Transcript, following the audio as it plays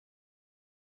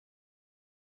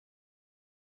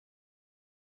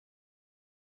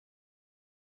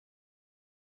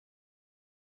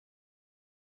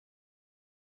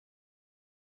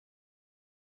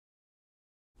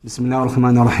بسم الله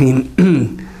الرحمن الرحيم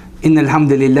إن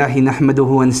الحمد لله نحمده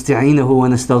ونستعينه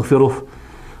ونستغفره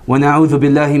ونعوذ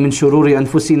بالله من شرور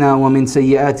أنفسنا ومن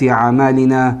سيئات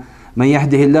أعمالنا من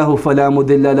يهده الله فلا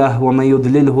مضل له ومن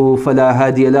يضلله فلا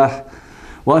هادي له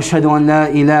وأشهد أن لا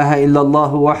إله إلا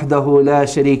الله وحده لا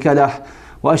شريك له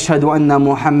وأشهد أن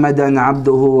محمدا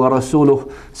عبده ورسوله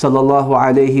صلى الله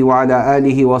عليه وعلى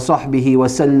آله وصحبه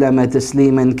وسلم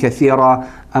تسليما كثيرا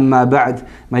أما بعد.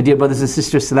 My dear brothers and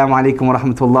sisters, Assalamu alaikum wa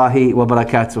rahmatullahi wa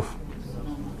barakatuh.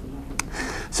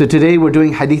 So today we're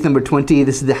doing hadith number 20.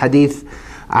 This is the hadith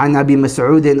عن أبي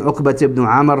مسعود عقبة بن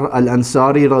عمر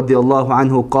الأنصاري رضي الله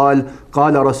عنه قال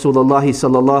قال رسول الله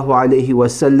صلى الله عليه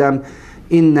وسلم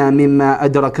إن مما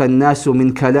أدرك الناس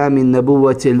من كلام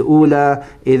النبوة الأولى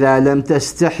إذا لم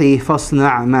تستحي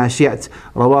فاصنع ما شئت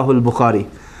رواه البخاري.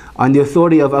 On the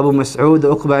authority of Abu Mas'ud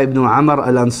Uqba ibn Amr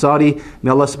al-Ansari,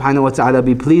 may Allah subhanahu wa ta'ala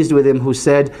be pleased with him, who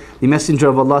said, the Messenger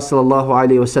of Allah sallallahu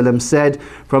alayhi wa sallam said,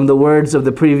 from the words of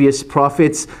the previous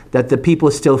prophets that the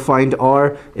people still find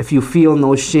are, if you feel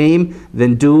no shame,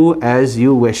 then do as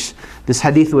you wish. This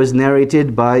hadith was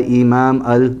narrated by Imam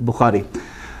al-Bukhari.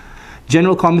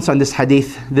 General comments on this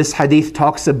hadith. This hadith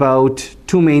talks about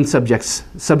two main subjects.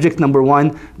 Subject number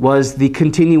one was the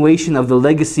continuation of the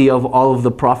legacy of all of the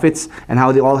prophets and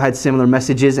how they all had similar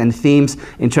messages and themes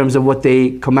in terms of what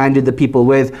they commanded the people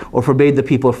with or forbade the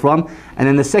people from. And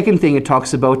then the second thing it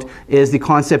talks about is the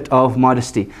concept of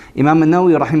modesty. Imam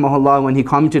Nawawi rahimahullah, when he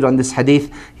commented on this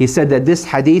hadith, he said that this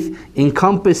hadith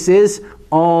encompasses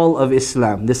all of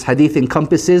Islam. This hadith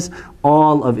encompasses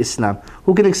all of Islam.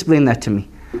 Who can explain that to me?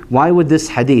 Why would this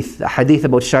hadith, a hadith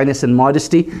about shyness and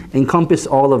modesty, encompass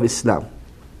all of Islam?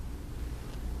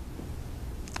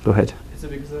 Go ahead. Is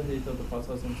it because the hadith of the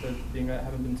Prophet said, being I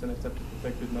haven't been sent except to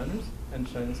perfect good manners, and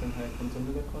shyness and haya comes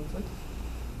under that concept?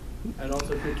 And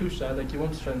also, if you're too shy, like you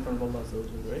won't shine in front of Allah,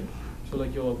 right? So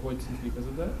like you'll avoid sins because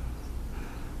of that?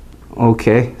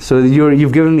 Okay, so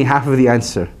you've given me half of the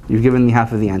answer. You've given me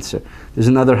half of the answer. There's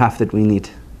another half that we need.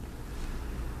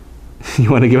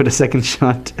 You want to give it a second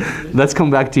shot? Let's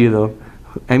come back to you though.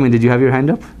 Ayman, did you have your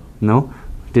hand up? No?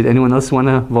 Did anyone else want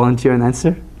to volunteer an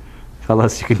answer?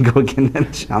 Khalas, you can go again then,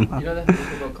 inshallah. You know that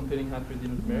hadith about completing half your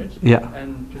deen with marriage? Yeah.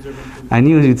 And preserving food. I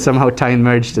knew you'd somehow tie in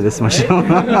marriage to this,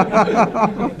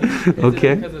 mashallah.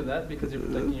 Okay. Because of that, because you're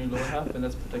protecting your lower half and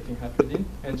that's protecting half your deen,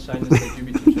 and shyness that you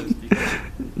be too shy to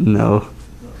speak. No.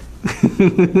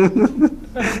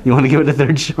 You want to give it a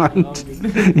third shot?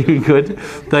 You're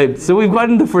good. So we've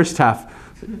gotten the first half.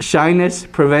 Shyness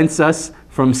prevents us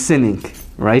from sinning,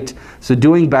 right? So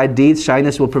doing bad deeds,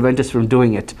 shyness will prevent us from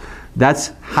doing it.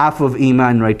 That's half of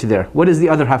Iman right there. What is the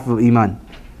other half of Iman?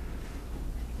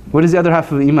 What is the other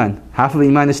half of Iman? Half of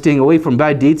Iman is staying away from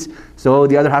bad deeds. So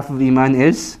the other half of Iman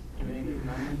is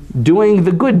doing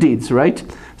the good deeds, right?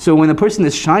 So when a person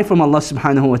is shy from Allah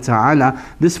subhanahu wa ta'ala,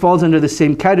 this falls under the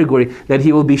same category, that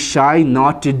he will be shy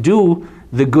not to do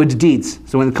the good deeds.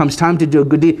 So when it comes time to do a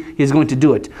good deed, he's going to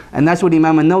do it. And that's what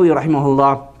Imam Nawawi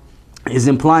rahimahullah is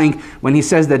implying when he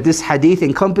says that this hadith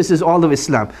encompasses all of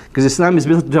Islam. Because Islam is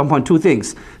built upon two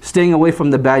things: staying away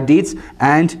from the bad deeds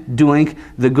and doing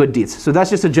the good deeds. So that's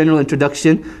just a general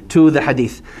introduction to the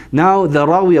hadith. Now the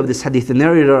rawi of this hadith, the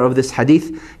narrator of this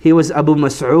hadith, he was Abu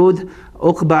Mas'ud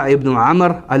Uqba ibn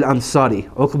Amr al-Ansari.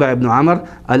 Uqba ibn Amr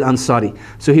al-Ansari.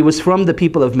 So he was from the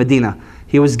people of Medina.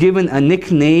 He was given a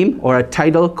nickname or a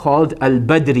title called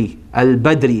Al-Badri.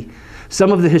 Al-Badri.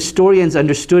 Some of the historians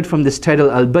understood from this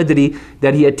title Al-Badri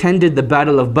that he attended the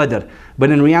Battle of Badr. But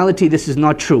in reality this is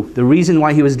not true. The reason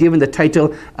why he was given the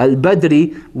title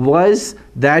Al-Badri was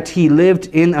that he lived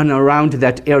in and around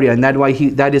that area, and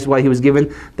that is why he was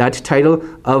given that title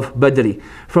of Badri.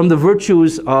 From the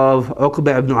virtues of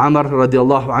Uqba ibn Amr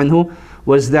radiallahu anhu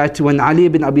was that when Ali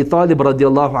ibn Abi Talib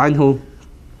radiallahu anhu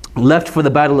left for the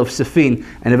Battle of Siffin,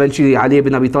 and eventually Ali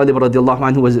ibn Abi Talib radiallahu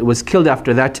anhu was killed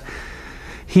after that,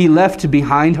 he left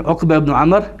behind Uqba ibn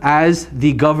Amr as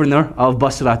the governor of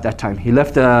Basra at that time. He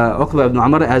left Uqba ibn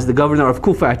Amr as the governor of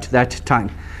Kufa at that time.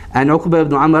 And Uqba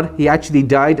ibn Amr, he actually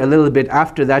died a little bit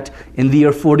after that in the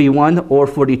year 41 or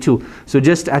 42. So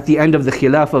just at the end of the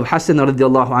Khilaf of Hassan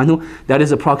radiallahu anhu, that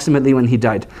is approximately when he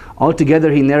died.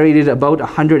 Altogether he narrated about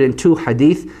 102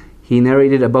 hadith. He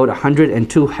narrated about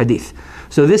 102 hadith.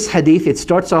 So this hadith, it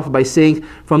starts off by saying,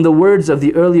 from the words of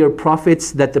the earlier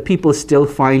prophets that the people still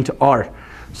find are.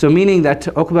 So meaning that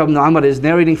Uqba ibn Amr is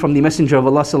narrating from the Messenger of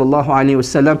Allah sallallahu alaihi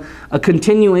wasallam a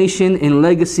continuation in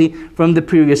legacy from the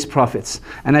previous prophets.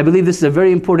 And I believe this is a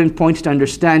very important point to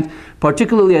understand,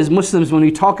 particularly as Muslims. When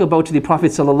we talk about the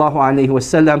Prophet sallallahu alaihi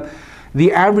wasallam,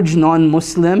 the average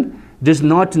non-Muslim does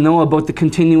not know about the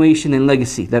continuation and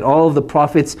legacy, that all of the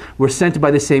prophets were sent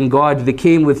by the same God, they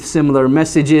came with similar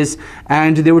messages,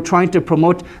 and they were trying to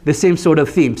promote the same sort of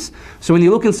themes. So when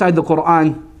you look inside the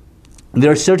Quran, there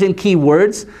are certain key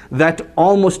words that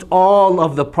almost all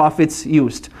of the prophets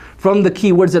used. From the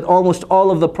key words that almost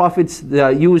all of the prophets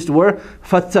used were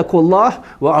فَاتَّقُوا اللَّهِ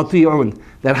وَأَطِيعُونَ,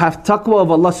 that have taqwa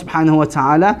of Allah subhanahu wa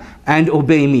ta'ala and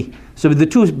obey me. So the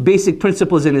two basic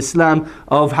principles in Islam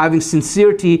of having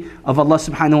sincerity of Allah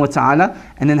subhanahu wa ta'ala,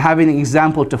 and then having an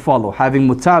example to follow, having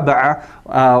mutaba'a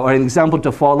or an example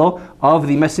to follow of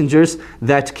the messengers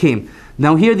that came.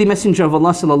 Now here the Messenger of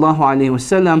Allah sallallahu alaihi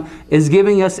wasallam is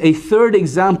giving us a third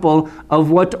example of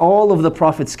what all of the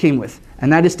prophets came with,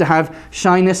 and that is to have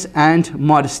shyness and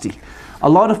modesty. A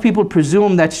lot of people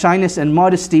presume that shyness and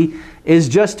modesty is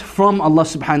just from Allah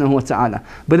subhanahu wa ta'ala.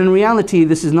 But in reality,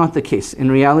 this is not the case.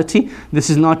 In reality, this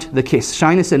is not the case.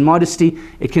 Shyness and modesty,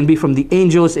 it can be from the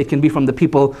angels, it can be from the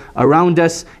people around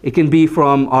us, it can be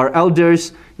from our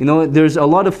elders. You know, there's a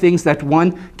lot of things that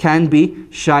one can be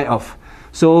shy of.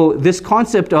 So this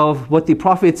concept of what the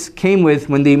prophets came with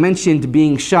when they mentioned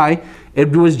being shy, it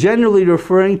was generally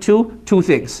referring to two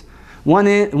things.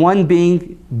 One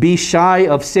being, be shy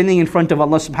of sinning in front of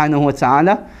Allah subhanahu wa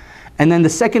ta'ala. And then the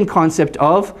second concept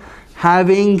of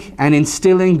having and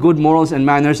instilling good morals and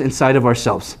manners inside of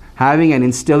ourselves. Having and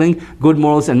instilling good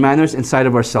morals and manners inside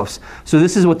of ourselves. So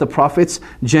this is what the prophets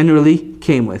generally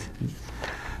came with.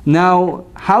 Now,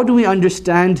 how do we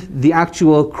understand the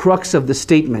actual crux of the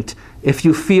statement? If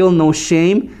you feel no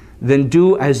shame, then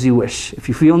do as you wish. If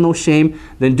you feel no shame,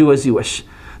 then do as you wish.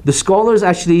 The scholars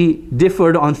actually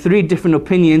differed on three different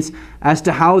opinions as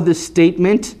to how this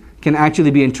statement can actually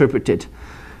be interpreted.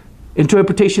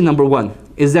 Interpretation number one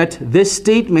is that this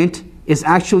statement is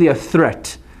actually a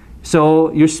threat.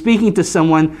 So you're speaking to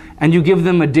someone and you give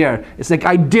them a dare. It's like,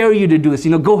 I dare you to do this,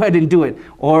 go ahead and do it.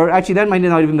 Or actually that might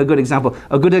not even be a good example.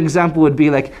 A good example would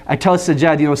be like, I tell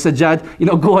Sajjad,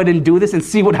 Sajjad, go ahead and do this and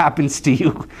see what happens to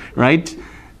you, right?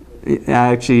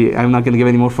 Actually, I'm not going to give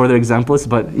any more further examples,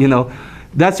 but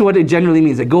that's what it generally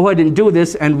means. Like, go ahead and do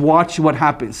this and watch what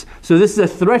happens. So this is a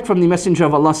threat from the Messenger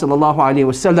of Allah sallallahu alaihi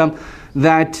wasallam,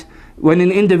 that when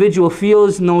an individual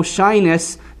feels no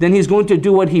shyness, then he's going to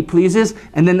do what he pleases,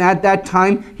 and then at that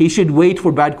time he should wait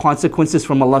for bad consequences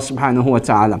from Allah subhanahu wa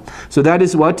ta'ala. So that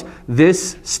is what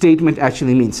this statement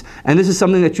actually means. And this is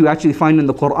something that you actually find in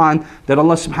the Quran, that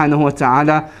Allah subhanahu wa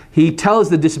ta'ala, He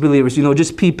tells the disbelievers,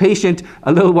 just be patient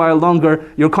a little while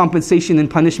longer, your compensation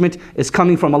and punishment is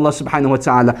coming from Allah subhanahu wa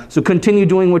ta'ala. So continue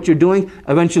doing what you're doing,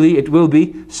 eventually it will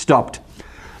be stopped.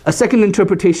 A second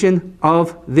interpretation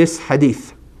of this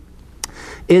hadith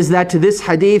is that this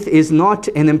hadith is not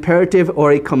an imperative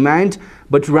or a command,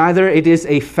 but rather it is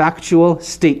a factual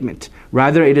statement.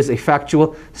 Rather, it is a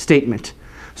factual statement.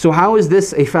 So how is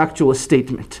this a factual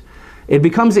statement? It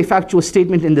becomes a factual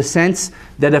statement in the sense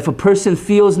that if a person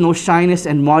feels no shyness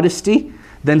and modesty,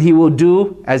 then he will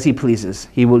do as he pleases.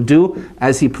 He will do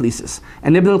as he pleases.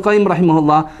 And Ibn al-Qayyim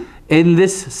rahimahullah, in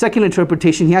this second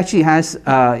interpretation, he actually has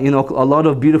a lot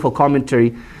of beautiful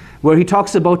commentary where he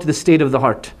talks about the state of the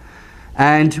heart.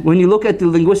 And when you look at the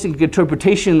linguistic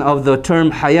interpretation of the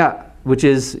term haya, which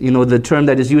is the term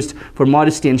that is used for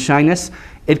modesty and shyness,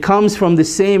 it comes from the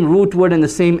same root word and the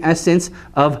same essence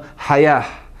of haya,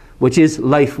 which is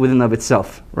life within of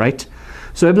itself, right?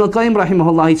 So Ibn al-Qayyim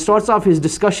rahimahullah, he starts off his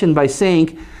discussion by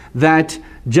saying that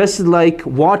just like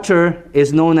water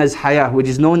is known as haya, which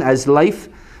is known as life,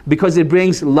 because it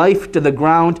brings life to the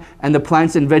ground and the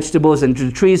plants and vegetables and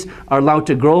the trees are allowed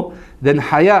to grow, then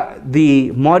haya,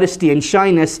 the modesty and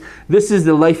shyness, this is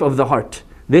the life of the heart.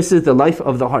 This is the life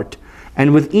of the heart.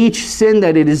 And with each sin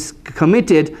that it is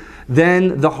committed,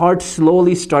 then the heart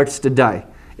slowly starts to die.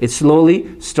 It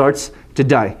slowly starts to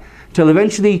die. Till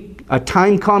eventually a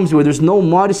time comes where there's no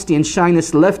modesty and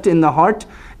shyness left in the heart,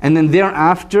 and then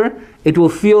thereafter it will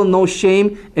feel no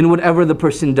shame in whatever the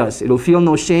person does. It will feel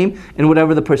no shame in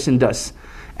whatever the person does.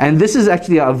 And this is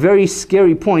actually a very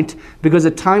scary point, because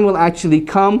a time will actually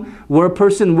come where a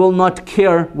person will not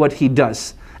care what he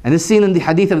does. And this is seen in the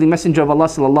hadith of the Messenger of Allah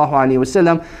sallallahu alaihi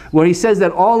wasallam, where he says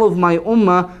that all of my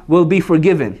ummah will be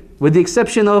forgiven, with the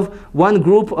exception of one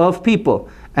group of people.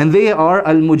 And they are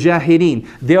al-mujahireen.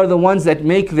 They are the ones that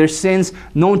make their sins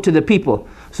known to the people.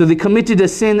 So they committed a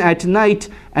sin at night,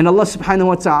 and Allah subhanahu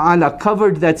wa ta'ala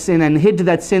covered that sin and hid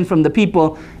that sin from the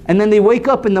people. And then they wake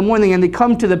up in the morning and they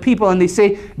come to the people and they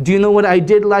say, do you know what I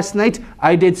did last night?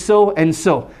 I did so and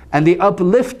so. And they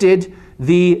uplifted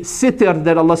the sitr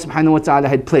that Allah subhanahu wa ta'ala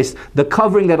had placed, the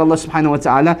covering that Allah subhanahu wa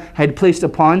ta'ala had placed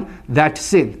upon that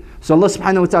sin. So Allah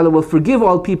subhanahu wa ta'ala will forgive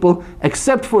all people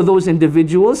except for those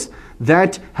individuals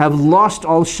that have lost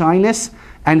all shyness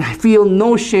and feel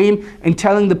no shame in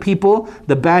telling the people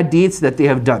the bad deeds that they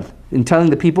have done. In telling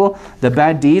the people the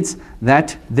bad deeds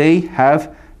that they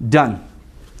have done.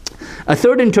 A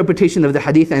third interpretation of the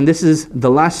hadith, and this is the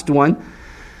last one,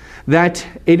 that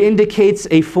it indicates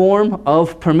a form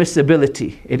of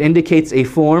permissibility. It indicates a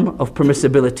form of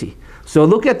permissibility. So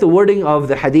look at the wording of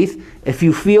the hadith. If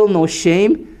you feel no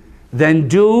shame, then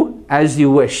do as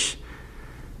you wish.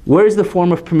 Where is the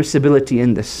form of permissibility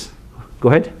in this? Go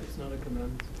ahead. It's not a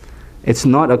command. It's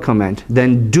not a command.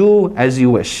 Then do as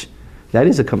you wish. That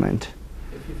is a command.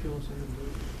 If you feel shame, do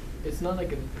it. It's not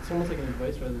like it's almost like an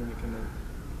advice rather than a command.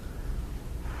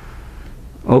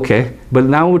 Okay, but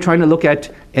now we're trying to look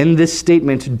at, in this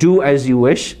statement, do as you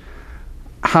wish.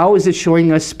 How is it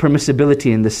showing us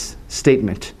permissibility in this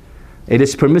statement? It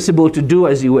is permissible to do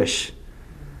as you wish.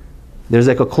 There's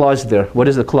like a clause there. What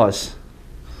is the clause?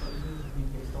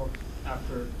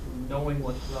 After knowing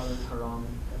what's halal and haram,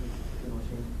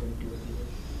 then do as you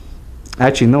wish.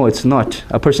 Actually, no, it's not.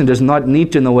 A person does not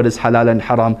need to know what is halal and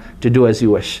haram to do as you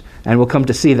wish. And we'll come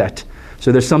to see that.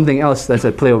 So there's something else that's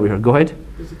at play over here. Go ahead.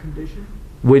 There's a condition.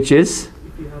 Which is?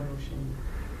 If you have no shame.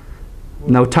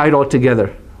 Now tie it all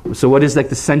together. So what is like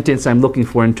the sentence I'm looking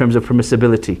for in terms of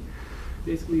permissibility?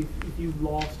 Basically, if you've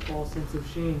lost all sense of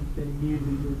shame, then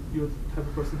immediately you're the type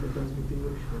of person that does what they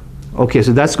wish. Okay,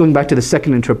 so that's going back to the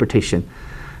second interpretation.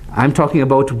 I'm talking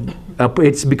about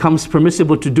it becomes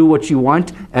permissible to do what you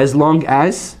want as long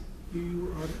as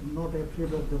you are not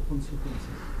afraid of the consequences.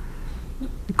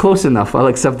 Close enough. I'll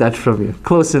accept that from you.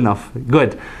 Close enough.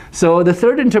 Good. So the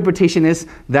third interpretation is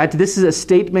that this is a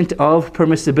statement of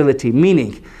permissibility,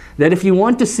 meaning that if you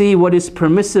want to see what is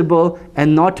permissible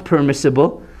and not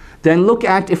permissible, then look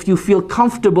at if you feel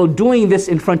comfortable doing this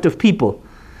in front of people.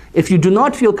 If you do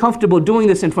not feel comfortable doing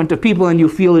this in front of people and you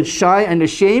feel shy and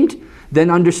ashamed, then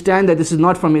understand that this is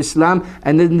not from Islam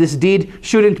and then this deed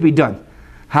shouldn't be done.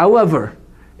 However,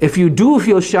 if you do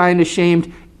feel shy and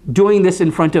ashamed doing this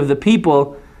in front of the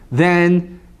people,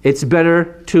 then it's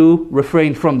better to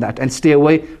refrain from that and stay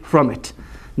away from it.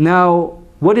 Now,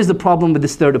 what is the problem with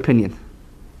this third opinion?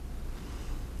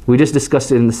 We just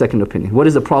discussed it in the second opinion. What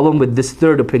is the problem with this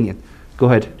third opinion? Go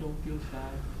ahead. Don't feel shy.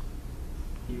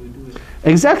 You would do it.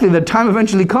 Exactly, the time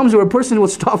eventually comes where a person will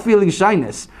stop feeling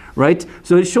shyness, right?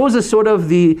 So it shows us sort of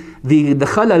the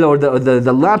khalal or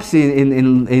the lapse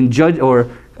in judge or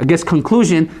I guess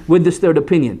conclusion with this third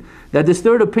opinion. That this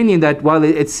third opinion, that while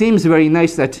it seems very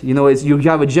nice that you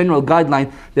have a general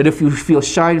guideline that if you feel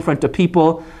shy in front of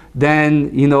people, then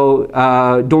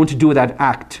don't do that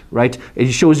act, right?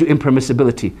 It shows you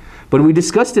impermissibility. But we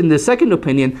discussed in the second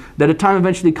opinion that a time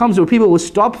eventually comes where people will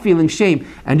stop feeling shame,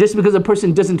 and just because a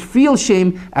person doesn't feel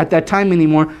shame at that time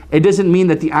anymore, it doesn't mean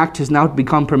that the act has now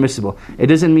become permissible. It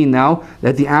doesn't mean now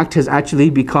that the act has actually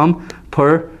become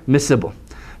permissible.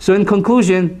 So in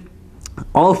conclusion,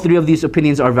 all three of these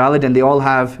opinions are valid and they all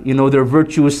have their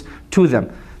virtues to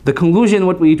them. The conclusion,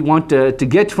 what we want to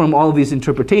get from all of these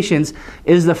interpretations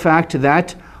is the fact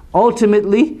that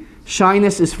ultimately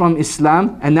shyness is from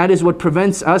Islam, and that is what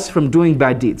prevents us from doing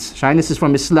bad deeds. Shyness is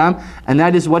from Islam, and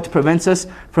that is what prevents us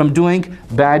from doing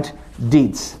bad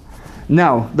deeds.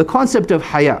 Now, the concept of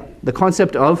haya.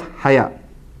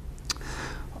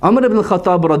 Umar ibn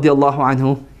al-Khattab radiallahu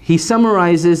anhu, he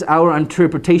summarizes our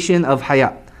interpretation of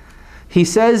haya. He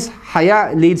says,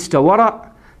 haya leads to wara,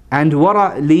 and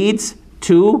wara leads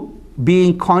to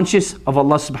being conscious of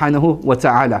Allah subhanahu wa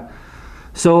ta'ala.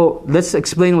 So let's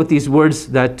explain what these words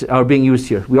that are being used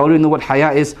here. We already know what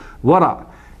haya is. Wara.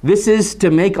 This is to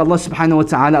make Allah subhanahu wa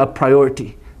ta'ala a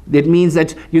priority. It means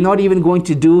that you're not even going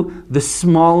to do the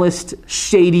smallest,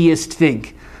 shadiest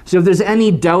thing. So if there's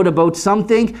any doubt about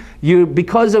something,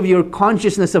 because of your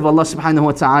consciousness of Allah subhanahu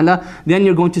wa ta'ala, then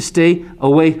you're going to stay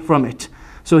away from it.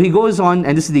 So he goes on,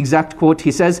 and this is the exact quote.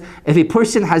 He says, if a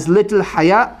person has little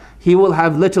haya, he will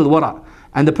have little wara.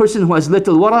 And the person who has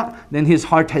little wara, then his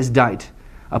heart has died.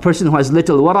 A person who has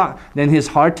little wara, then his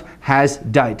heart has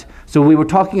died. So we were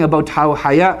talking about how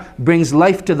haya brings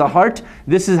life to the heart.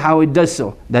 This is how it does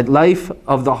so. That life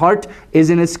of the heart is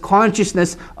in its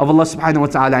consciousness of Allah subhanahu wa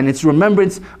ta'ala and its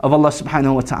remembrance of Allah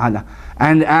subhanahu wa ta'ala.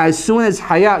 And as soon as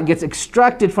haya gets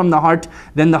extracted from the heart,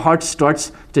 then the heart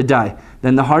starts to die.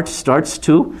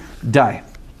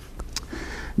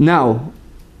 Now,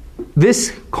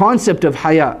 this concept of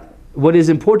haya, what is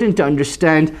important to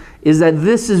understand is that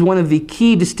this is one of the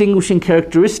key distinguishing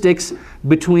characteristics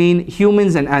between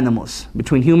humans and animals.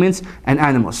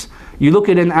 You look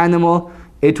at an animal,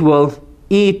 it will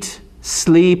eat,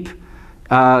 sleep,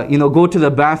 go to the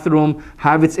bathroom,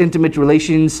 have its intimate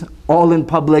relations all in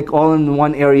public, all in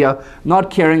one area,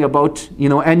 not caring about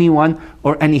anyone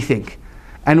or anything.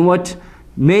 And what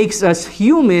makes us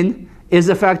human is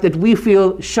the fact that we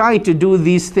feel shy to do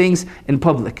these things in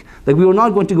public. Like we were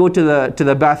not going to go to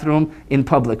the bathroom in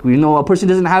public. We know a person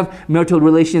doesn't have marital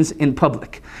relations in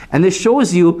public. And this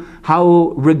shows you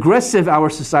how regressive our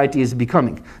society is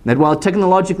becoming. That while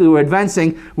technologically we're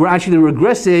advancing, we're actually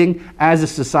regressing as a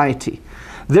society.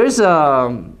 There's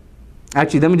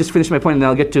actually, let me just finish my point and then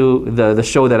I'll get to the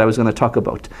show that I was going to talk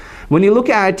about. When you look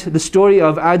at the story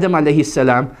of Adam alayhi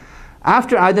salam,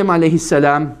 after Adam alayhi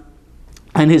salam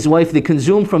and his wife, they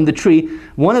consume from the tree,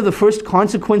 one of the first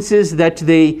consequences that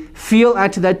they feel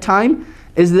at that time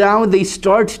is now they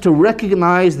start to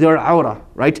recognize their aura,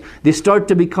 right? They start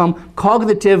to become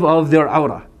cognitive of their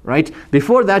aura, right?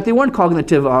 Before that, they weren't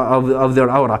cognitive of their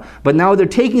aura, but now they're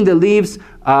taking the leaves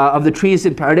of the trees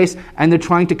in paradise and they're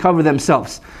trying to cover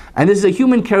themselves. And this is a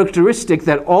human characteristic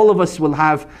that all of us will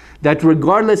have, that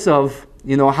regardless of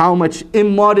how much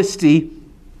immodesty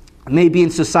may be in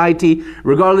society,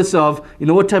 regardless of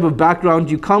what type of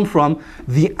background you come from,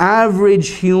 the average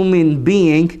human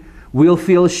being will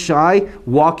feel shy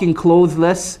walking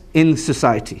clothless in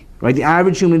society, right? The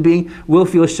average human being will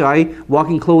feel shy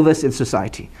walking clothless in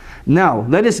society. Now,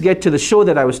 let us get to the show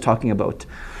that I was talking about.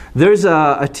 There's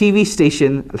a TV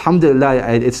station,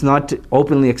 alhamdulillah, it's not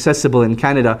openly accessible in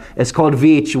Canada. It's called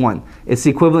VH1. It's the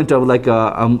equivalent of like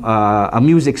a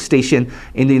music station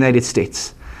in the United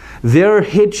States. Their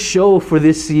hit show for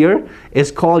this year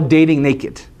is called Dating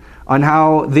Naked, on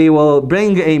how they will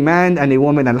bring a man and a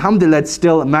woman. Alhamdulillah, it's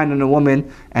still a man and a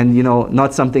woman, and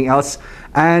not something else.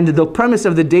 And the premise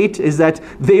of the date is that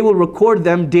they will record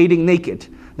them dating naked.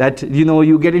 That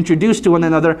you get introduced to one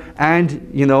another, and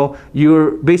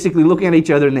you're basically looking at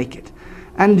each other naked.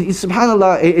 And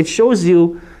subhanAllah, it shows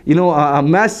you a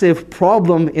massive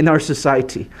problem in our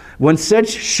society when such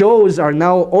shows are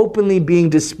now openly being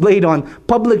displayed on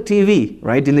public TV,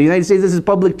 right? In the United States, this is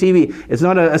public TV. It's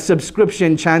not a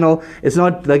subscription channel. It's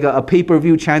not like a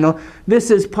pay-per-view channel. This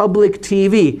is public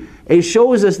TV. It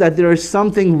shows us that there is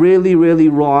something really, really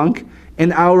wrong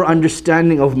in our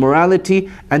understanding of morality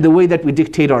and the way that we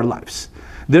dictate our lives.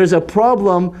 There's a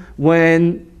problem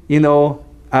when,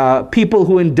 people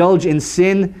who indulge in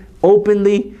sin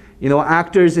openly,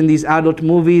 actors in these adult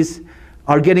movies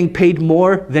are getting paid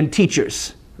more than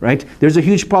teachers, right? There's a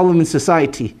huge problem in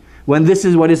society when this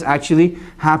is what is actually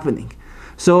happening.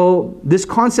 So this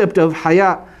concept of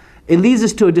haya, it leads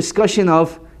us to a discussion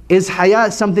of, is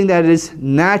haya something that is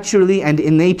naturally and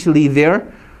innately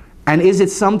there? And is it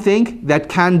something that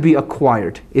can be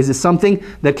acquired? Is it something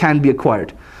that can be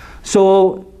acquired?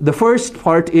 So the first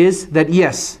part is that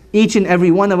yes, each and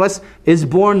every one of us is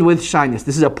born with shyness.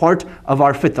 This is a part of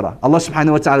our fitrah. Allah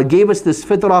subhanahu wa ta'ala gave us this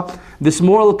fitrah, this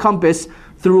moral compass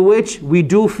through which we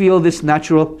do feel this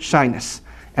natural shyness.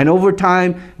 And over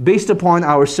time, based upon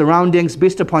our surroundings,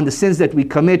 based upon the sins that we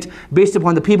commit, based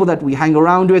upon the people that we hang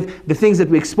around with, the things that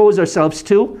we expose ourselves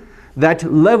to, that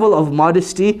level of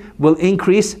modesty will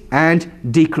increase and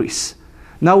decrease.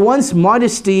 Now once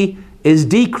modesty is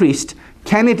decreased,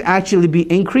 can it actually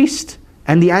be increased?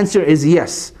 And the answer is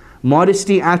yes.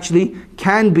 Modesty actually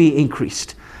can be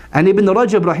increased. And Ibn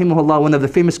Rajab rahimahullah, one of the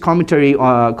famous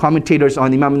commentators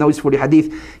on Imam Nawawi's 40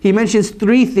 Hadith, he mentions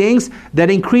three things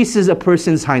that increases a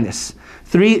person's shyness.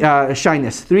 Three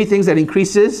things that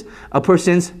increases a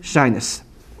person's shyness.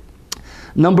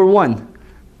 Number one,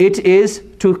 it is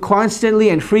to constantly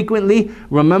and frequently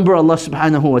remember Allah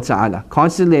subhanahu wa ta'ala.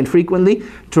 Constantly and frequently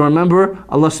to remember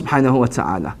Allah subhanahu wa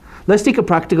ta'ala. Let's take a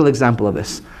practical example of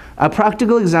this. A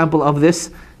practical example of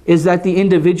this is that the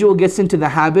individual gets into the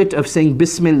habit of saying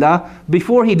Bismillah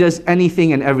before he does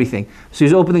anything and everything. So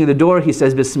he's opening the door, he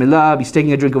says Bismillah, he's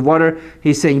taking a drink of water,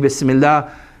 he's saying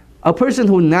Bismillah. A person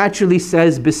who naturally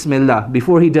says Bismillah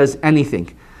before he does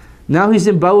anything, now he's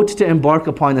about to embark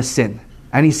upon a sin,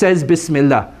 and he says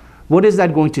Bismillah. What is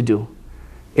that going to do?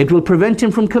 It will prevent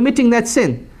him from committing that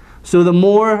sin. So the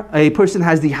more a person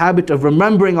has the habit of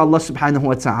remembering Allah subhanahu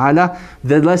wa ta'ala,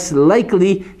 the less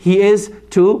likely he is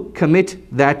to commit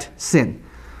that sin.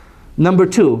 Number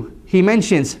two, he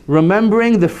mentions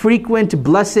remembering the frequent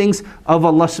blessings of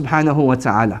Allah subhanahu wa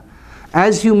ta'ala.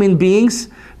 As human beings,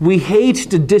 we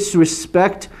hate to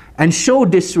disrespect and show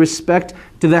disrespect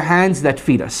to the hands that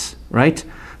feed us, right?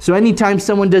 So anytime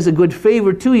someone does a good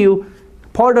favor to you,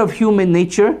 part of human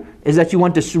nature is that you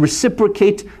want to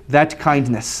reciprocate that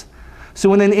kindness. So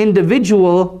when an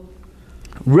individual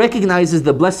recognizes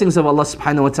the blessings of Allah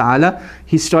subhanahu wa ta'ala,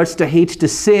 he starts to hate to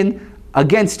sin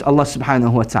against Allah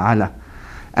subhanahu wa ta'ala.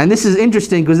 And this is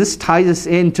interesting because this ties us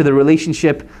into the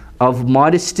relationship of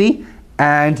modesty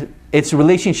and its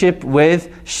relationship with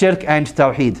shirk and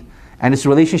tawheed. And its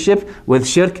relationship with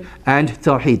shirk and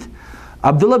tawheed.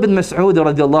 Abdullah bin Mas'ud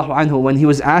radiallahu anhu, when he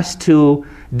was asked to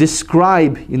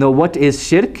describe, what is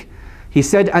shirk, he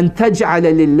said, أَن تَجْعَلَ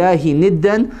لِلَّهِ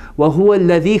نِدًّا وَهُوَ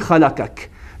الَّذِي خَلَقَكَ.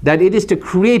 That it is to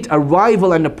create a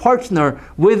rival and a partner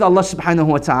with Allah subhanahu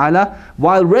wa ta'ala,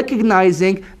 while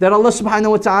recognizing that Allah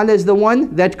subhanahu wa ta'ala is the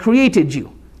one that created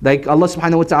you. Like Allah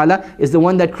subhanahu wa ta'ala is the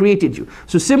one that created you.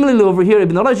 So similarly over here,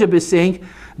 Ibn Rajab is saying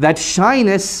that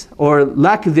shyness or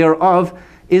lack thereof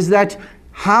is that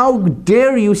how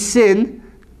dare you sin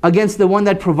against the one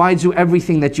that provides you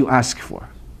everything that you ask for,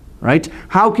 right?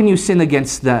 How can you sin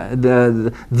against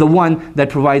the one that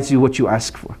provides you what you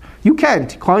ask for? You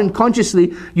can't.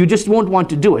 Consciously, you just won't want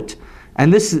to do it.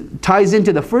 And this ties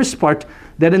into the first part,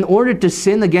 that in order to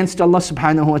sin against Allah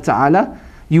subhanahu wa ta'ala,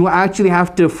 you actually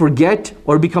have to forget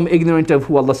or become ignorant of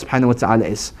who Allah subhanahu wa ta'ala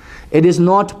is. It is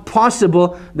not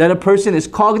possible that a person is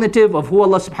cognitive of who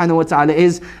Allah subhanahu wa ta'ala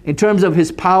is in terms of His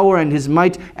power and His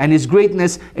might and His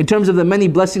greatness, in terms of the many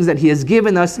blessings that He has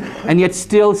given us, and yet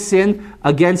still sin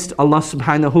against Allah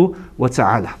subhanahu wa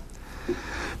ta'ala.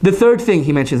 The third thing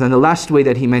he mentions, and the last way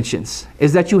that he mentions,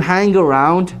 is that you hang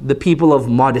around the people of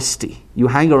modesty. You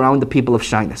hang around the people of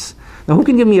shyness. Now who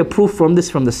can give me a proof from this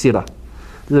from the seerah?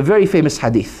 There's a very famous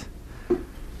hadith.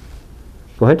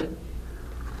 Go ahead.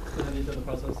 The hadith of the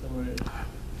Prophet somewhere.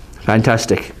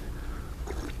 Fantastic.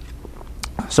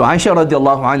 So Aisha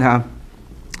radiallahu anha,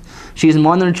 she is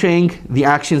monitoring the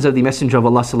actions of the Messenger of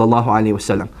Allah sallallahu alaihi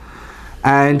wasallam.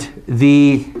 And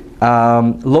the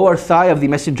lower thigh of the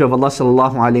Messenger of Allah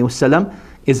sallallahu alaihi wasallam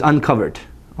is uncovered.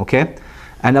 Okay?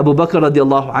 And Abu Bakr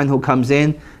radiallahu anhu comes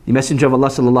in. The Messenger of Allah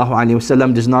sallallahu alaihi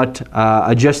wasallam does not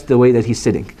adjust the way that he's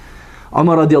sitting.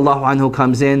 Umar radiallahu anhu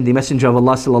comes in. The Messenger of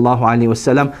Allah sallallahu alaihi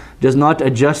wasallam does not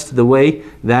adjust the way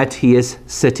that he is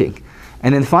sitting.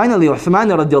 And then finally,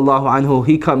 Uthman radiallahu anhu,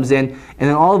 he comes in, and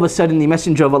then all of a sudden the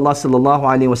Messenger of Allah sallallahu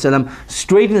alaihi wasallam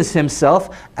straightens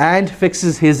himself and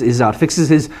fixes his izar, fixes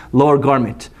his lower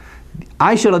garment.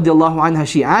 Aisha radiallahu anha,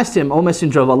 she asked him, O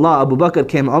Messenger of Allah, Abu Bakr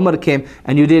came, Umar came,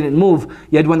 and you didn't move.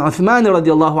 Yet when Uthman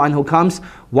radiallahu anhu comes,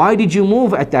 why did you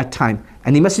move at that time?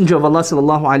 And the Messenger of Allah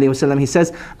sallallahu alaihi wasallam, he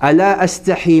says, أَلَا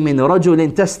أَسْتَحِي مِنْ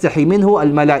رَجُلٍ تَسْتَحِي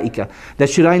مِنْهُ الْمَلَائِكَةِ. That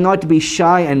should I not be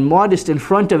shy and modest in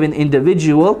front of an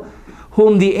individual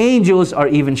whom the angels are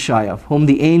even shy of, whom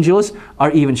the angels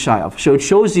are even shy of. So it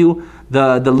shows you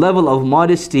the level of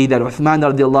modesty that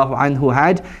Uthman radiallahu anhu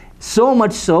had, so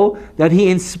much so that he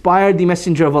inspired the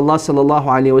Messenger of Allah sallallahu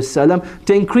alaihi wasallam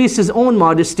to increase his own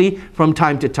modesty from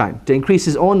time to time, to increase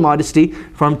his own modesty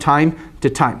from time to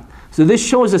time. So this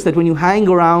shows us that when you hang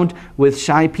around with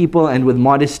shy people and with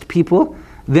modest people,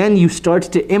 then you start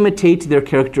to imitate their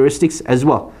characteristics as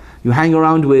well. You hang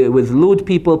around with lewd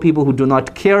people, people who do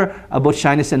not care about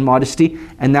shyness and modesty,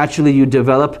 and naturally you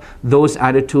develop those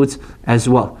attitudes as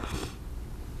well.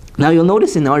 Now you'll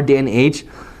notice in our day and age,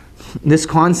 this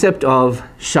concept of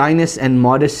shyness and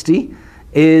modesty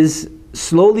is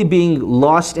slowly being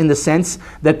lost, in the sense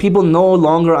that people no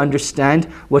longer understand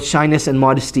what shyness and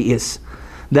modesty is.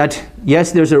 That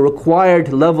yes, there's a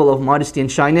required level of modesty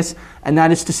and shyness, and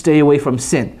that is to stay away from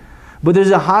sin. But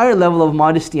there's a higher level of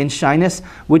modesty and shyness,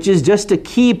 which is just to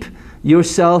keep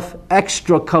yourself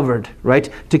extra covered, right?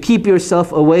 To keep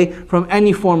yourself away from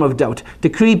any form of doubt, to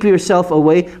keep yourself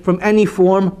away from any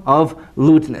form of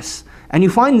lewdness. And you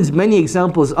find many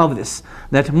examples of this,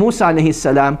 that Musa alayhi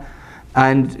salam,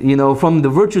 and from the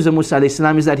virtues of Musa alayhi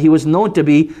salam is that he was known to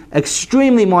be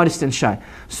extremely modest and shy.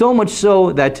 So much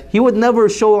so that he would never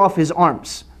show off his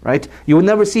arms, right? You would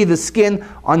never see the skin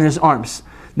on his arms.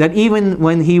 That even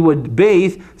when he would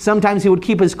bathe, sometimes he would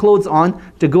keep his clothes on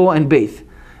to go and bathe.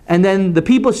 And then the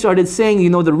people started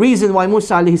saying, the reason why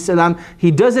Musa alayhi salam,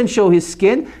 he doesn't show his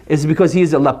skin is because he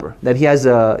is a leper. That he has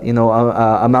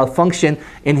a malfunction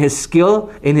in his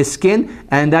skin,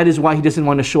 and that is why he doesn't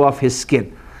want to show off his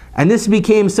skin. And this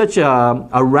became such a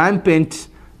rampant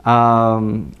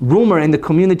rumor in the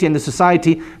community and the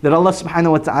society that Allah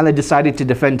subhanahu wa ta'ala decided to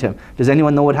defend him. Does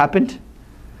anyone know what happened?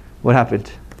 What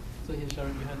happened? So he's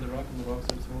showering behind the rock, and the rock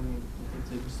starts moving,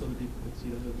 just so the people could see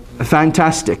that.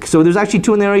 Fantastic. So there's actually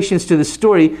two narrations to this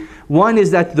story. One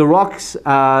is that the rocks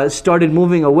started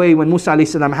moving away when Musa alayhi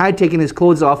salam had taken his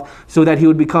clothes off so that he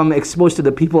would become exposed to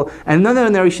the people. And another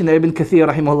narration that Ibn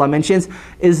Kathir rahimahullah mentions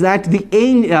is that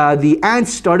the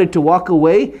ants started to walk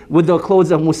away with the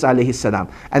clothes of Musa alayhi salam.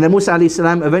 And then Musa alayhi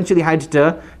salam eventually had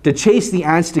to chase the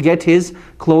ants to get his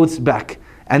clothes back.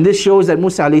 And this shows that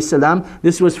Musa alayhi salam,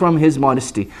 this was from his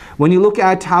modesty. When you look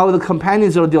at how the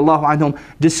companions radiallahu anhum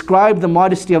describe the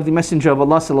modesty of the Messenger of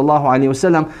Allah sallallahu alayhi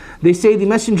wasallam, they say the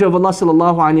Messenger of Allah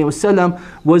sallallahu alayhi wasallam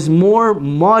was more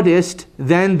modest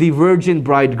than the virgin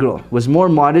bride girl. Was more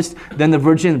modest than the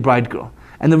virgin bride girl.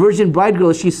 And the virgin bride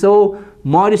girl, she's so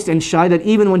modest and shy that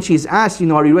even when she's asked,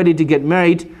 are you ready to get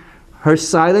married? Her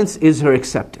silence is her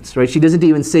acceptance, right? She doesn't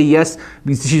even say yes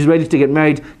because she's ready to get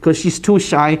married because she's too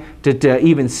shy to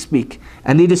even speak.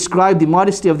 And they describe the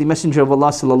modesty of the Messenger of Allah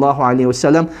sallallahu alaihi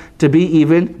wasallam to be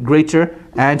even greater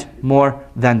and more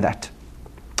than that.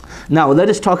 Now let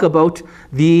us talk about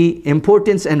the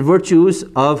importance and virtues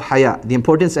of haya. The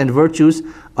importance and virtues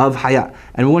of haya.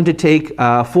 And we want to take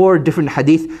 4 different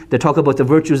hadith that talk about the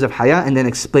virtues of haya and then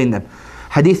explain them.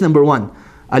 Hadith number 1.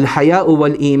 الحياء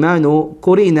والإيمان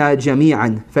قرنا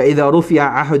جميعا فإذا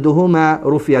رفع أحدهما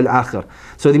رفع الآخر.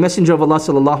 So the Messenger of Allah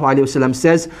sallallahu alaihi wasallam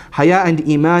says, haya and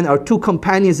iman are 2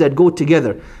 companions that go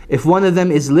together. If one of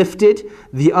them is lifted,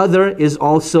 the other is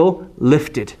also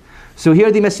lifted. So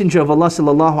here the Messenger of Allah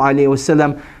sallallahu alaihi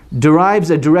wasallam derives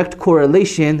a direct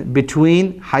correlation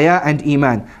between haya and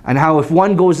iman, and how if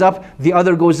one goes up, the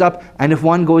other goes up, and if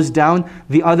one goes down,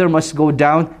 the other must go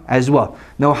down as well.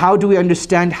 Now how do we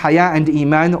understand haya and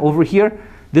iman over here?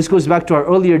 This goes back to our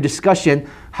earlier discussion.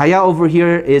 Haya over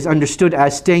here is understood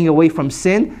as staying away from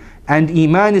sin, and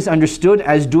iman is understood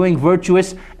as doing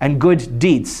virtuous and good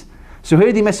deeds. So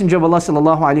here the Messenger of Allah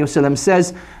sallallahu alaihi wasallam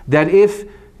says that if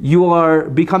you are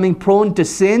becoming prone to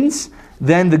sins,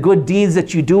 then the good deeds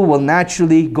that you do will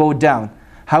naturally go down.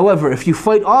 However, if you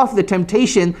fight off the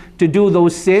temptation to do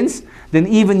those sins, then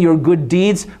even your good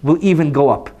deeds will even go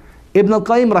up. Ibn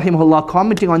al-Qayyim rahimahullah,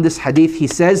 commenting on this hadith, he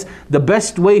says the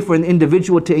best way for an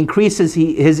individual to increase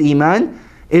his iman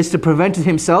is to prevent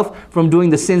himself from doing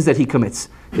the sins that he commits.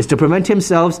 Is to prevent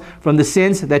himself from the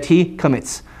sins that he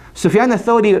commits. Sufyan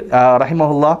al-Thawri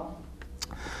rahimahullah,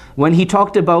 when he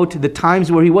talked about the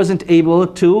times where he wasn't able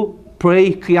to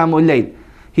pray Qiyamul Layl,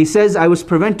 he says, I was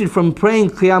prevented from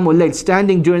praying Qiyamul Layl,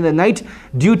 standing during the night,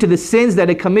 due to the sins that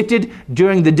I committed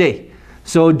during the day.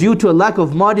 So due to a lack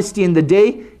of modesty in the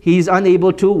day, he is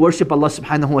unable to worship Allah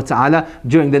subhanahu wa ta'ala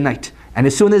during the night. And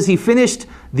as soon as he finished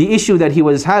the issue that he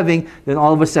was having, then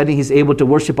all of a sudden he's able to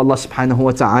worship Allah subhanahu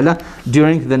wa ta'ala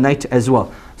during the night as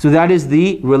well. So that is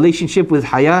the relationship with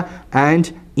haya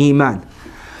and iman.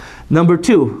 Number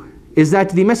 2 is that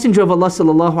the Messenger of Allah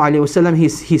sallallahu alaihi wasallam,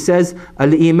 he says,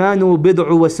 al-imanu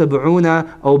bid'u wa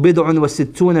sab'una aw bid'un wa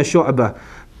sittuna shu'bah.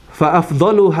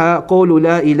 فأفضلها قول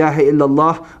لا إله إلا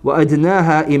الله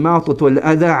وأدناها إماطة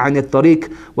الأذى عن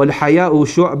الطريق والحياء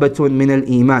شعبة من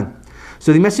الإيمان.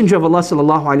 So the Messenger of Allah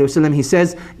sallallahu alaihi wasallam, he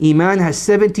says, Iman has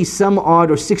 70 some odd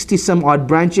or 60 some odd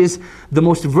branches. The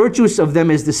most virtuous of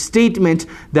them is the statement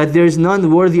that there is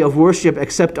none worthy of worship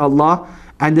except Allah.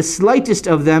 And the slightest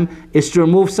of them is to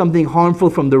remove something harmful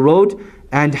from the road.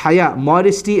 And haya,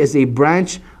 modesty, is a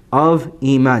branch of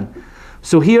Iman.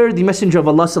 So here the Messenger of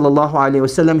Allah sallallahu alaihi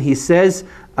wasallam, he says,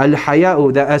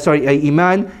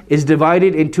 Iman is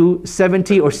divided into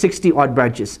 70 or 60 odd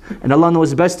branches. And Allah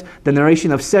knows best, the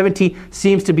narration of 70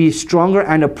 seems to be stronger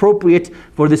and appropriate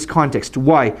for this context.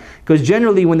 Why? Because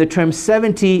generally when the term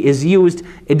 70 is used,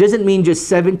 it doesn't mean just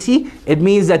 70, it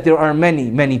means that there are many,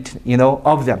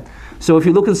 of them. So if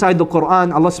you look inside the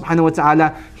Quran, Allah subhanahu wa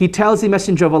ta'ala, He tells the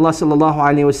Messenger of Allah sallallahu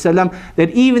alayhi wa sallam that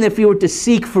even if you were to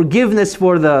seek forgiveness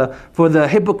for the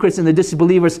hypocrites and the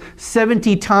disbelievers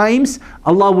 70 times,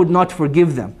 Allah would not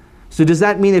forgive them. So does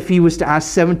that mean if he was to ask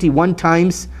 71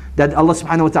 times that Allah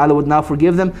subhanahu wa ta'ala would now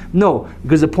forgive them? No,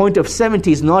 because the point of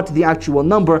 70 is not the actual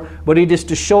number, but it is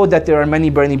to show that there are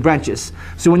many branches.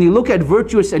 So when you look at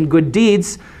virtuous and good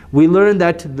deeds, we learn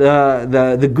that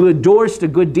the good doors to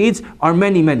good deeds are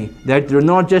many, that they're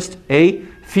not just a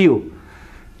few.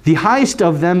 The highest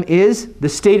of them is the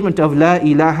statement of La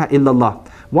ilaha illallah.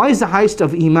 Why is the highest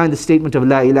of Iman the statement of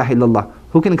La ilaha illallah?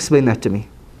 Who can explain that to me?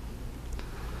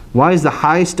 Why is the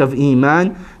highest of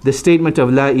Iman the statement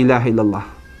of La ilaha illallah?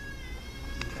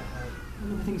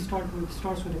 Everything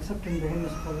starts with accepting the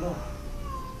oneness of Allah.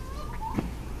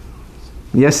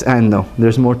 Yes and no.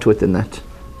 There's more to it than that.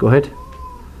 Go ahead.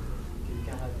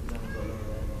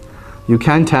 You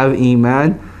can't have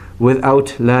Iman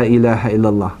without La ilaha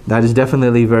illallah. That is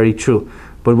definitely very true.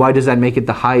 But why does that make it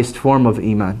the highest form of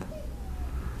Iman?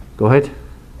 Go ahead.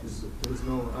 There's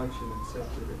no action except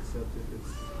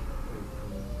it's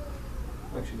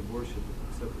action of worship,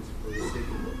 except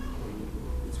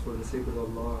it's for the sake of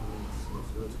Allah, and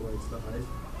so that's why it's the highest.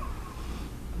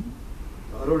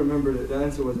 I don't remember, the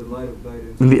answer was in light of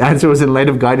guidance. The answer was in light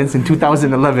of guidance in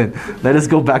 2011. Let us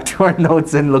go back to our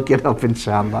notes and look it up,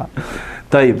 inshallah.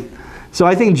 طيب. So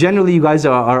I think generally you guys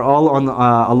are all on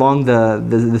along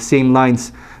the same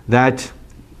lines, that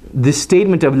this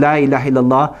statement of La ilaha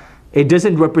illallah, it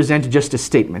doesn't represent just a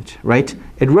statement, right?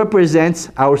 It represents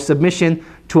our submission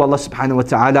to Allah subhanahu wa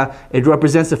ta'ala. It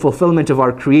represents the fulfillment of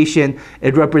our creation.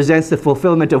 It represents the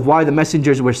fulfillment of why the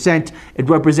messengers were sent. It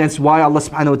represents why Allah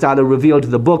subhanahu wa ta'ala revealed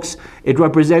the books. It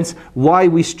represents why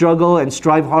we struggle and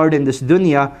strive hard in this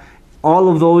dunya. All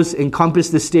of those encompass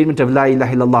the statement of La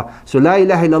ilaha illallah. So La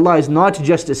ilaha illallah is not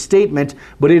just a statement,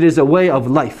 but it is a way of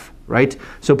life, right?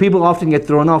 So people often get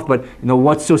thrown off, but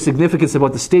what's so significant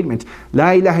about the statement?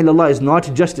 La ilaha illallah is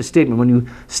not just a statement. When you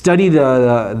study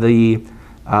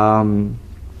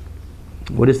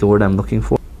what is the word I'm looking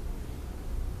for?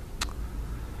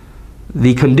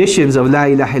 The conditions of La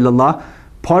ilaha illallah,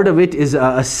 part of it is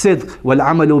a sidq wal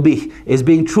amalu bih, is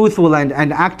being truthful and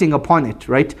acting upon it,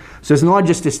 right? So it's not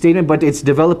just a statement, but it's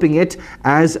developing it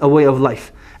as a way of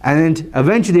life. And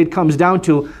eventually it comes down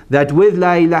to that with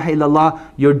La ilaha illallah,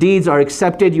 your deeds are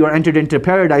accepted, you are entered into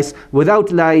paradise.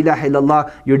 Without La ilaha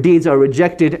illallah, your deeds are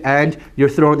rejected and you're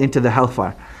thrown into the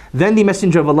hellfire. Then the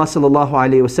Messenger of Allah sallallahu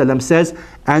alaihi wasallam says,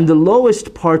 and the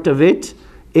lowest part of it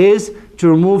is to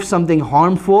remove something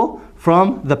harmful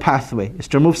from the pathway. Is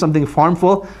to remove something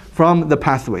harmful from the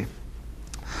pathway.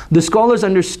 The scholars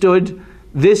understood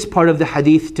this part of the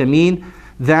hadith to mean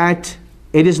that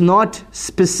it is not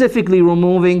specifically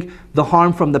removing the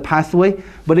harm from the pathway,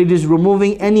 but it is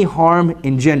removing any harm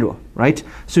in general, right?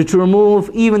 So to remove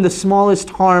even the smallest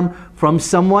harm from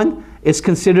someone is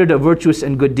considered a virtuous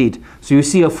and good deed. So you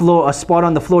see a spot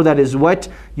on the floor that is wet,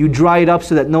 you dry it up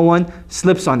so that no one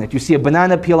slips on it. You see a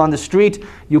banana peel on the street,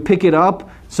 you pick it up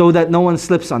so that no one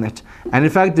slips on it. And in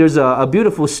fact, there's a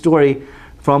beautiful story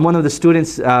from one of the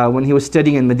students when he was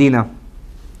studying in Medina.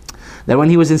 That when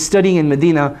he was studying in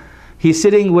Medina, he's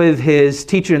sitting with his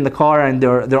teacher in the car and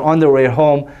they're on their way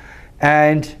home.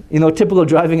 And typical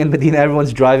driving in Medina,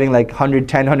 everyone's driving like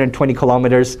 110, 120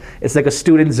 kilometers. It's like a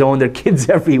student zone, there are kids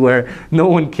everywhere, no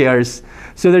one cares.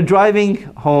 So they're driving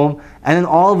home, and then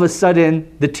all of a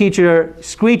sudden, the teacher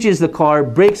screeches the car,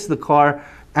 brakes the car,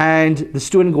 and the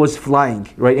student goes flying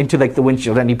right into like the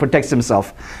windshield, and he protects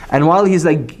himself. And while he's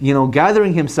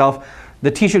gathering himself, the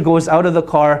teacher goes out of the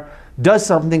car, does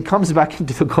something, comes back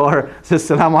into the car, says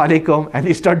Assalamu alaikum, and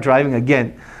they start driving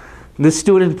again. The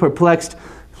student, perplexed,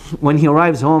 when he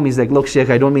arrives home, he's like, look, Sheikh,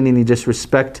 I don't mean any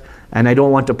disrespect and I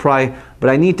don't want to pry, but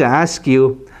I need to ask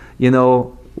you,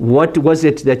 what was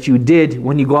it that you did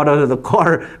when you got out of the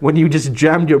car, when you just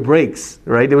jammed your brakes,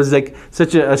 right? It was like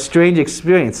such a strange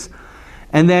experience.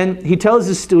 And then he tells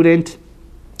the student,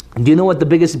 do you know what the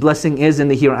biggest blessing is in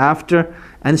the hereafter?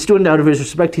 And the student, out of his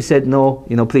respect, he said, no,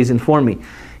 please inform me.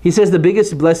 He says the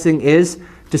biggest blessing is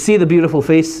to see the beautiful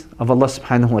face of Allah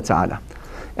subhanahu wa ta'ala.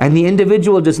 And the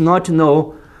individual does not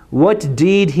know what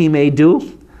deed he may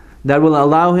do that will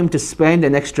allow him to spend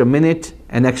an extra minute,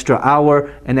 an extra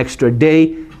hour, an extra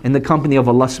day in the company of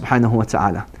Allah subhanahu wa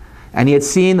ta'ala. And he had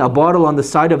seen a bottle on the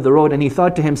side of the road, and he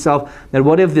thought to himself that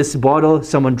what if this bottle,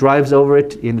 someone drives over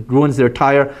it, it ruins their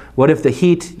tire, what if the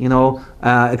heat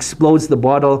explodes the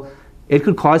bottle, it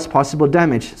could cause possible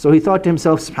damage. So he thought to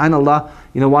himself, subhanallah,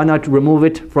 why not remove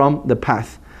it from the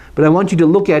path? But I want you to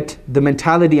look at the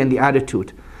mentality and the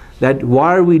attitude. That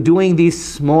why are we doing these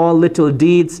small little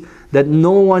deeds that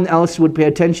no one else would pay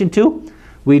attention to?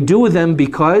 We do them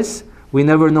because we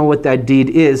never know what that deed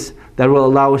is that will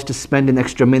allow us to spend an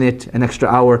extra minute, an extra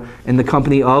hour in the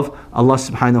company of Allah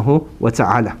subhanahu wa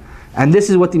ta'ala. And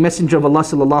this is what the Messenger of Allah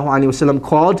sallallahu alaihi wasallam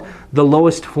called the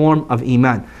lowest form of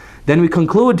Iman. Then we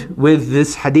conclude with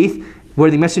this hadith where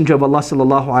the Messenger of Allah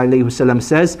sallallahu alaihi wasallam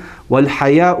says,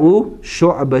 وَالْحَيَاءُ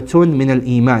شُعْبَةٌ مِنَ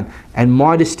الْإِيمَانِ. And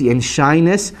modesty and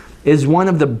shyness is one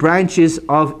of the branches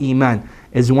of Iman.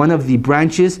 Is one of the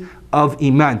branches of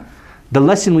Iman. The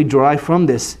lesson we derive from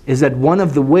this is that one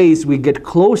of the ways we get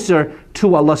closer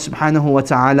to Allah subhanahu wa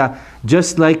ta'ala,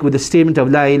 just like with the statement of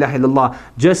La ilaha illallah,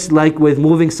 just like with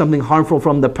moving something harmful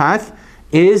from the path,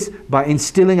 is by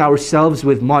instilling ourselves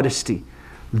with modesty.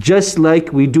 Just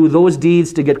like we do those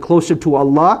deeds to get closer to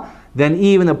Allah, then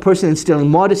even a person instilling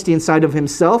modesty inside of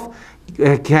himself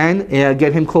can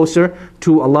get him closer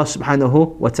to Allah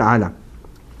subhanahu wa ta'ala.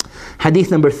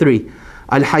 Hadith number 3.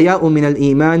 الحياء من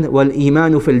الإيمان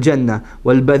والإيمان في الجنة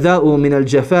والبذاء من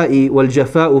الجفاء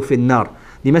والجفاء في النار.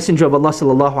 The Messenger of Allah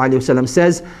sallallahu alaihi wasallam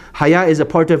says, Haya is a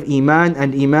part of Iman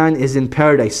and Iman is in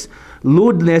paradise.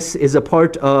 Lewdness is a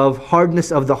part of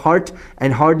hardness of the heart,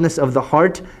 and hardness of the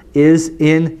heart is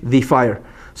in the fire.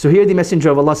 So here the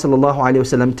Messenger of Allah sallallahu alaihi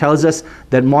wasallam tells us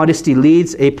that modesty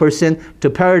leads a person to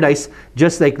paradise,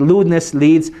 just like lewdness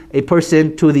leads a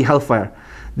person to the hellfire.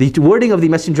 The wording of the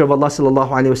Messenger of Allah sallallahu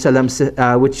alaihi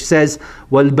wasallam, which says,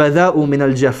 وَالْبَذَاءُ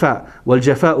مِنَ الْجَفَاءِ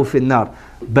وَالْجَفَاءُ فِي النَّارِ.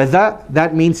 Bada,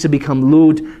 that means to become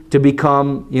lewd, to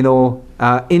become,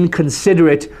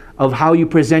 inconsiderate of how you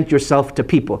present yourself to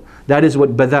people. That is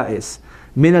what bada is.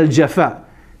 Min al-jafa.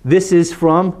 This is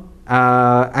from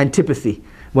antipathy.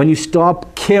 When you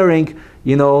stop caring,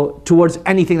 towards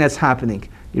anything that's happening,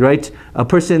 right? A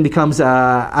person becomes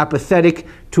apathetic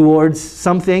towards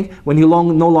something when he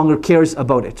no longer cares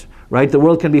about it, right? The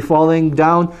world can be falling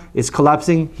down, it's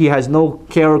collapsing, he has no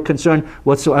care or concern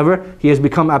whatsoever, he has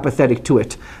become apathetic to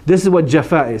it. This is what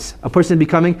jafa is, a person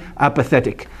becoming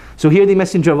apathetic. So here the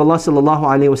Messenger of Allah sallallahu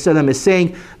alaihi wasallam is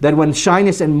saying that when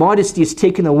shyness and modesty is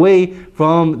taken away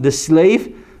from the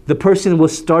slave, the person will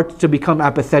start to become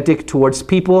apathetic towards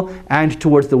people and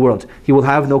towards the world. He will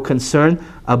have no concern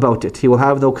about it. He will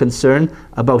have no concern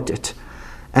about it.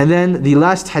 And then the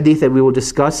last hadith that we will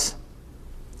discuss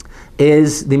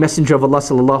is the Messenger of Allah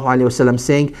sallallahu alaihi wasallam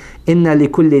saying, "Inna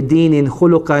likulli dinin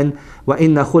khuluqan wa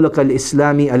inna khuluq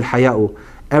al-Islami al-haya'u."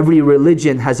 Every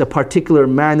religion has a particular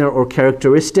manner or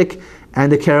characteristic,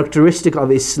 and the characteristic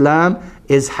of Islam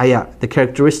is haya. The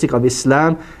characteristic of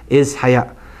Islam is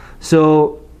haya.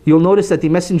 So you'll notice that the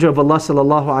Messenger of Allah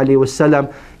sallallahu alaihi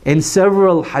wasallam, in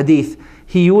several hadith,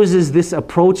 he uses this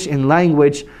approach in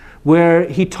language where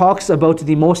he talks about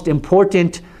the most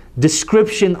important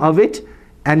description of it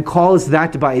and calls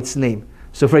that by its name.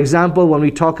 So for example, when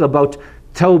we talk about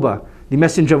tawbah, the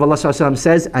Messenger of Allah sallallahu alaihi wasallam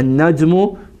says,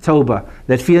 "An-najmu tawbah,"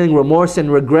 that feeling remorse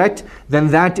and regret, then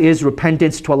that is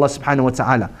repentance to Allah subhanahu wa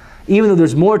ta'ala. Even though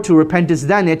there's more to repentance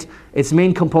than it, its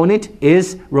main component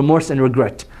is remorse and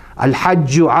regret.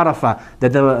 Al-Hajju Arafah,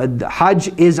 that the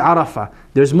Hajj is Arafah.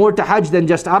 There's more to Hajj than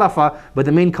just Arafah, but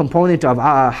the main component of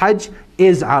Hajj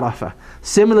is Arafah.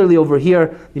 Similarly over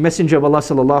here, the Messenger of Allah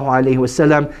sallallahu alaihi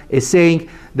wasallam is saying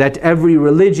that every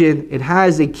religion, it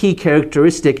has a key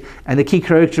characteristic, and the key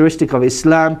characteristic of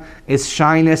Islam is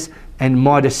shyness and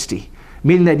modesty.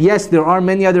 Meaning that yes, there are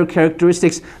many other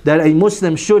characteristics that a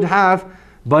Muslim should have,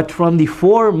 but from the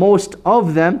foremost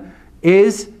of them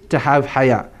is to have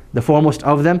haya. The foremost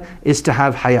of them is to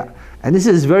have haya. And this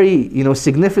is very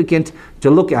significant to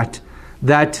look at,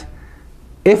 that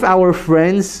if our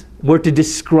friends were to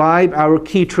describe our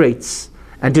key traits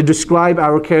and to describe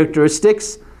our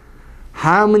characteristics,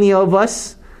 how many of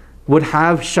us would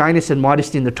have shyness and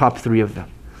modesty in the top three of them?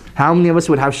 How many of us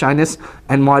would have shyness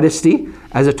and modesty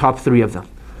as a top three of them?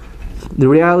 The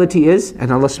reality is,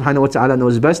 and Allah subhanahu wa ta'ala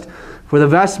knows best, for the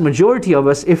vast majority of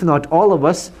us, if not all of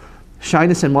us,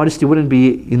 shyness and modesty wouldn't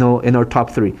be, in our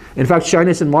top three. In fact,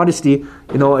 shyness and modesty,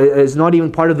 is not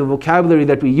even part of the vocabulary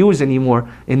that we use anymore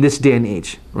in this day and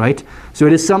age, right? So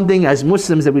it is something as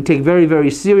Muslims that we take very, very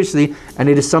seriously, and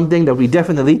it is something that we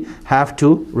definitely have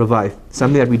to revive.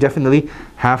 Something that we definitely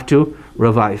have to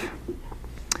revive.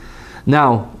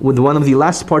 Now, with one of the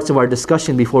last parts of our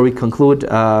discussion before we conclude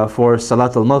for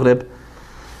Salat al-Maghrib,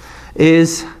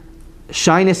 is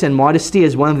shyness and modesty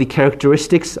as one of the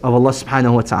characteristics of Allah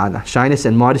subhanahu wa ta'ala. Shyness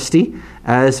and modesty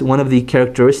as one of the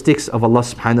characteristics of Allah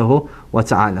subhanahu wa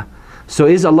ta'ala. So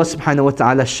is Allah subhanahu wa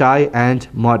ta'ala shy and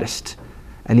modest?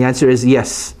 And the answer is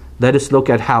yes. Let us look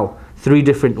at how. Three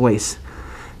different ways.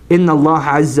 إِنَّ اللَّهَ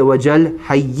عَزَّ وَجَلَّ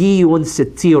حَيِّيٌّ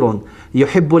سِتِّيرٌ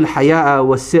يُحِبُّ الْحَيَاءَ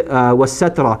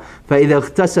وَالسَّتْرَ فَإِذَا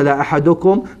اغْتَسَلَ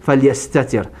أَحَدُكُمْ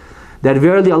فَلْيَسْتَتِرْ. That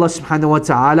verily Allah subhanahu wa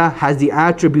ta'ala has the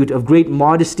attribute of great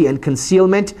modesty and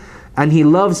concealment, and He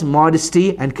loves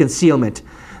modesty and concealment.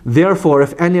 Therefore,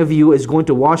 if any of you is going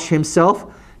to wash himself,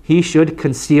 he should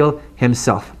conceal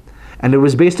himself. And it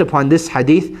was based upon this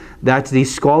hadith that the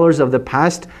scholars of the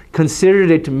past considered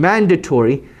it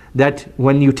mandatory that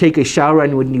when you take a shower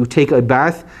and when you take a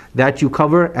bath, that you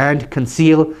cover and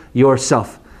conceal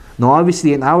yourself. Now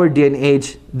obviously in our day and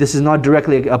age, this is not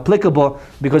directly applicable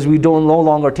because we don't no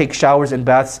longer take showers and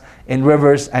baths in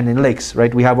rivers and in lakes,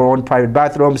 right? We have our own private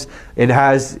bathrooms. It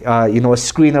has a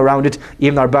screen around it.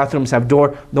 Even our bathrooms have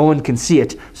door. No one can see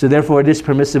it. So therefore it is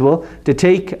permissible to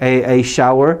take a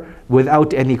shower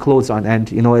without any clothes on,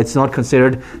 and it's not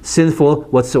considered sinful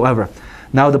whatsoever.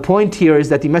 Now the point here is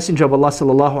that the Messenger of Allah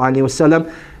sallallahu alaihi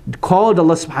wasallam called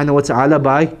Allah subhanahu wa ta'ala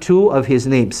by two of His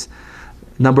names.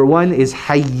 Number one is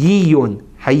Hayyun.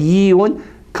 Hayyun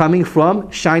coming from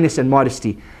shyness and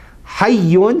modesty.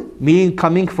 Hayyun meaning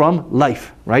coming from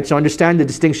life, right? So understand the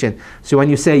distinction. So when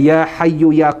you say Ya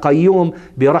Hayyu Ya Qayyum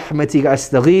bi rahmatika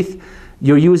astaghith,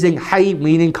 you're using Hayy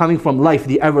meaning coming from life,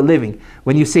 the ever living.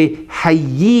 When you say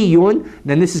Hayyun,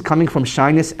 then this is coming from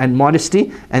shyness and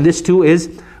modesty, and this too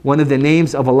is one of the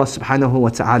names of Allah subhanahu wa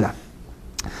ta'ala.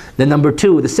 Then number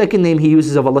two, the second name He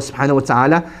uses of Allah subhanahu wa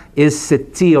ta'ala is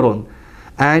Sittirun.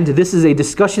 And this is a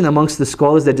discussion amongst the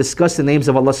scholars that discuss the names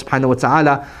of Allah subhanahu wa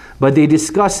ta'ala, but they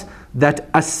discuss that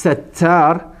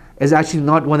As-Sattar is actually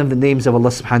not one of the names of Allah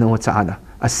subhanahu wa ta'ala.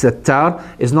 As-Sattar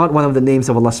is not one of the names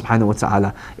of Allah subhanahu wa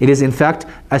ta'ala. It is in fact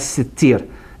As-Sittir.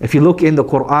 If you look in the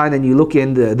Quran and you look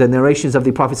in the narrations of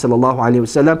the Prophet sallallahu alaihi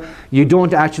wasallam, you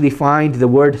don't actually find the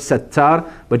word Sattar,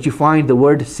 but you find the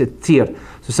word Sittir.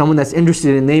 So someone that's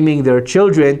interested in naming their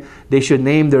children, they should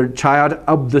name their child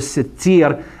Abdus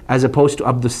Sittir as opposed to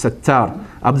Abdus Sattar.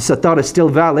 Abdus Sattar is still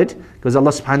valid because Allah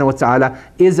subhanahu wa ta'ala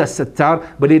is a Sattar,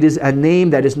 but it is a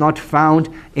name that is not found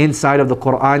inside of the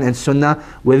Quran and Sunnah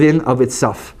within of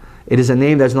itself. It is a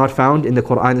name that is not found in the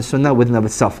Quran and Sunnah within of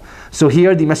itself. So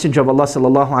here the Messenger of Allah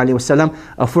sallallahu alaihi wasallam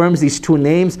affirms these two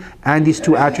names and these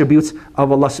two attributes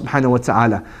of Allah subhanahu wa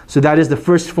ta'ala. So that is the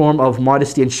first form of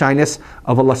modesty and shyness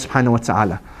of Allah subhanahu wa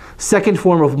ta'ala. Second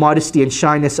form of modesty and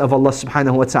shyness of Allah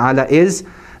subhanahu wa ta'ala is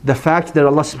the fact that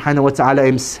Allah subhanahu wa ta'ala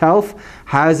himself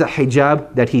has a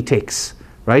hijab that he takes.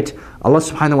 Right? Allah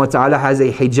subhanahu wa ta'ala has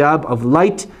a hijab of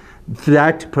light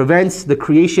that prevents the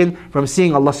creation from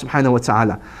seeing Allah subhanahu wa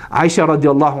ta'ala. Aisha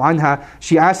radiallahu anha,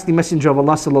 she asked the Messenger of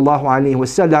Allah sallallahu alayhi wa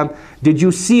sallam, did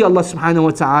you see Allah subhanahu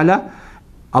wa ta'ala?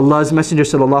 Allah's Messenger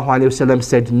sallallahu alayhi wa sallam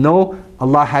said, no,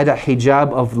 Allah had a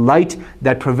hijab of light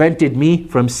that prevented me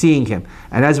from seeing Him.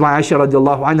 And that's why Aisha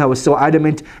radiallahu anha was so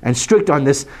adamant and strict on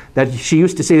this, that she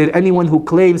used to say that anyone who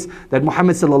claims that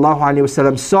Muhammad sallallahu alayhi wa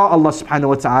sallam saw Allah subhanahu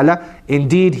wa ta'ala,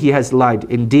 indeed he has lied.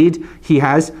 Indeed he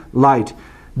has lied.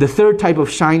 The third type of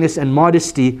shyness and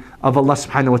modesty of Allah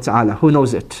subhanahu wa ta'ala. Who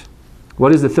knows it?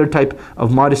 What is the third type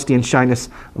of modesty and shyness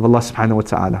of Allah subhanahu wa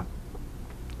ta'ala?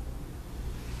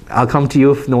 I'll come to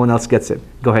you if no one else gets it.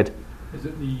 Go ahead. Is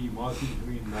it the modesty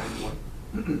between man and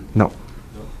one? No.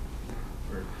 No.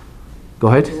 Or Go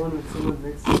ahead. the one that someone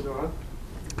makes the dua?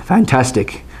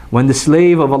 Fantastic. When the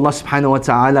slave of Allah subhanahu wa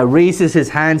ta'ala raises his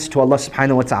hands to Allah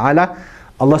subhanahu wa ta'ala,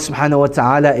 Allah subhanahu wa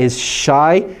ta'ala is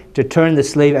shy to turn the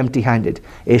slave empty-handed.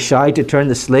 Is shy to turn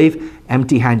the slave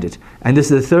empty-handed. And this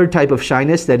is the third type of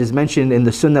shyness that is mentioned in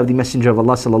the Sunnah of the Messenger of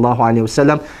Allah sallallahu alaihi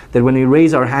wasallam, that when we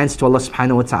raise our hands to Allah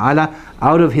subhanahu wa ta'ala,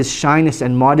 out of His shyness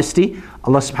and modesty,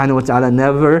 Allah subhanahu wa ta'ala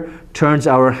never turns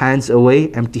our hands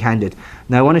away empty-handed.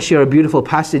 Now I want to share a beautiful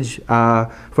passage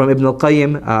from Ibn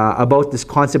al-Qayyim about this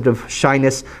concept of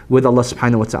shyness with Allah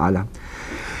subhanahu wa ta'ala.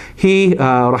 He,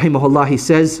 rahimahullah, he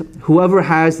says, whoever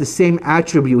has the same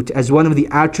attribute as one of the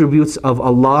attributes of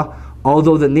Allah,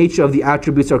 although the nature of the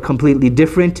attributes are completely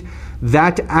different,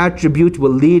 that attribute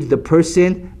will lead the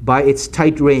person by its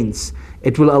tight reins.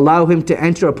 It will allow him to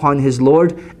enter upon his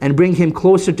Lord and bring him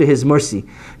closer to His mercy.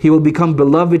 He will become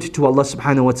beloved to Allah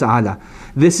subhanahu wa ta'ala.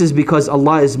 This is because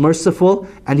Allah is merciful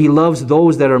and He loves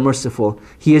those that are merciful.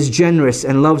 He is generous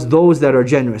and loves those that are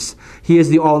generous. He is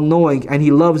the all-knowing and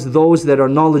He loves those that are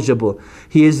knowledgeable.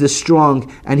 He is the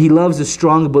strong and He loves the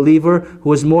strong believer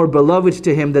who is more beloved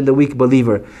to Him than the weak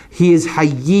believer. He is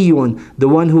hayyun, the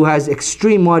one who has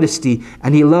extreme modesty,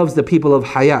 and He loves the people of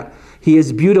haya. He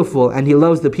is beautiful and He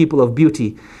loves the people of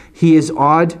beauty. He is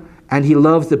odd and He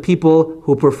loves the people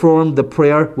who perform the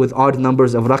prayer with odd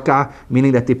numbers of rak'ah,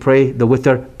 meaning that they pray the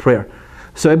witr prayer.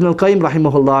 So Ibn al-Qayyim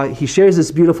rahimahullah, he shares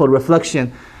this beautiful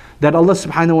reflection that Allah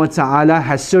subhanahu wa ta'ala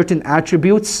has certain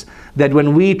attributes that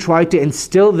when we try to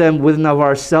instill them within of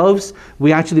ourselves,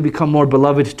 we actually become more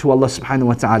beloved to Allah subhanahu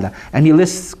wa ta'ala. And he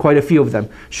lists quite a few of them: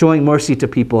 showing mercy to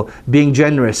people, being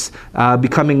generous,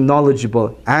 becoming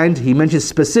knowledgeable, and he mentions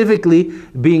specifically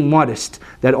being modest.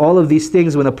 That all of these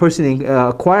things, when a person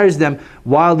acquires them,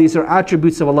 while these are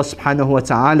attributes of Allah subhanahu wa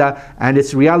ta'ala and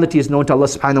its reality is known to Allah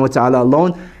subhanahu wa ta'ala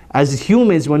alone, as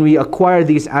humans, when we acquire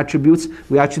these attributes,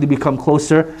 we actually become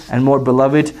closer and more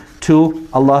beloved to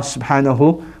Allah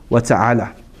subhanahu wa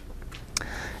ta'ala.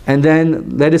 And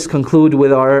then let us conclude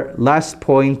with our last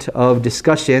point of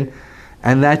discussion,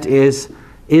 and that is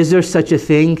there such a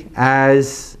thing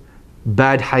as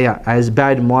bad haya, as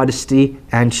bad modesty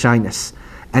and shyness?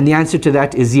 And the answer to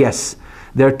that is yes.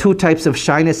 There are two types of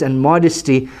shyness and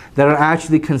modesty that are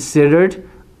actually considered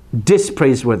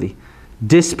dispraiseworthy.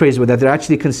 That they're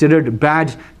actually considered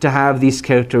bad to have these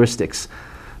characteristics.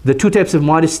 The two types of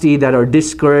modesty that are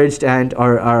discouraged and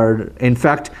are in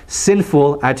fact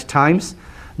sinful at times.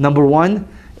 Number one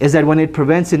is that when it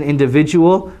prevents an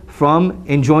individual from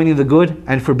enjoining the good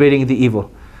and forbidding the evil.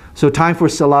 So time for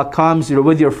salah comes, you're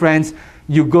with your friends,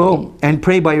 you go and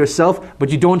pray by yourself,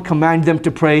 but you don't command them to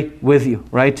pray with you,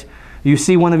 right? You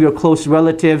see one of your close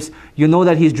relatives, you know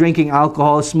that he's drinking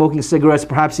alcohol, smoking cigarettes,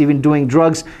 perhaps even doing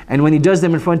drugs, and when he does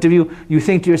them in front of you, you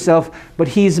think to yourself, but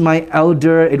he's my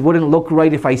elder, it wouldn't look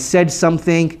right if I said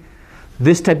something.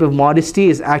 this type of modesty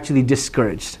is actually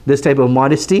discouraged. This type of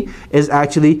modesty is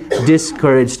actually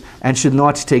discouraged and should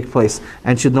not take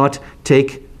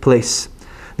place.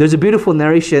 There's a beautiful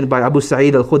narration by Abu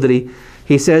Sa'id al-Khudri.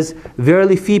 He says,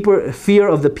 "Verily fear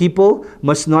of the people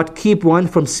must not keep one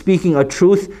from speaking a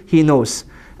truth he knows."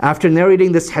 After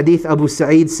narrating this hadith, Abu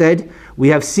Sa'id said, "We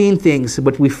have seen things,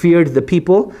 but we feared the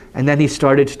people." And then he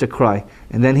started to cry.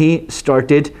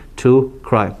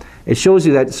 It shows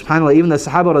you that, subhanAllah, even the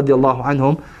Sahaba radiallahu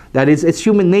anhum, that it's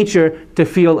human nature to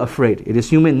feel afraid. It is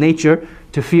human nature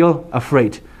to feel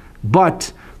afraid.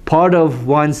 But part of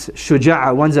one's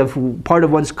shuja'a, part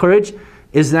of one's courage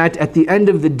is that at the end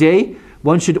of the day,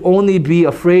 one should only be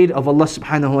afraid of Allah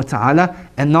subhanahu wa ta'ala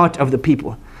and not of the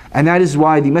people. And that is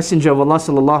why the Messenger of Allah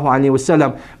sallallahu alaihi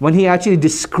wasallam, when he actually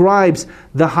describes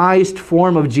the highest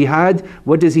form of jihad,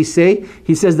 what does he say?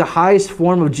 He says the highest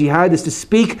form of jihad is to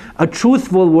speak a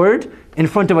truthful word in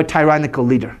front of a tyrannical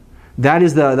leader. That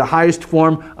is the highest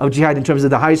form of jihad, in terms of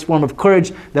the highest form of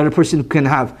courage that a person can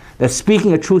have. That's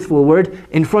speaking a truthful word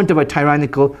in front of a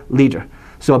tyrannical leader.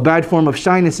 So a bad form of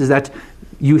shyness is that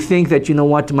you think that, you know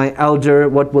what, my elder,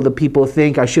 what will the people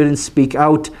think? I shouldn't speak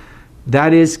out.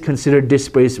 That is considered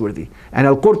dispraiseworthy. And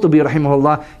Al-Qurtubi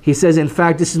rahimahullah, he says, in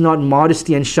fact, this is not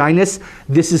modesty and shyness.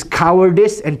 This is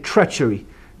cowardice and treachery.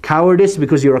 Cowardice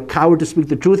because you're a coward to speak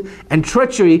the truth, and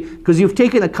treachery because you've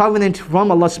taken a covenant from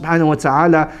Allah subhanahu wa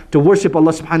ta'ala to worship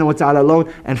Allah subhanahu wa ta'ala alone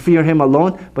and fear Him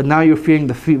alone, but now you're fearing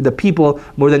the people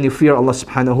more than you fear Allah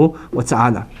subhanahu wa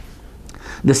ta'ala.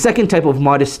 The second type of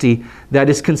modesty that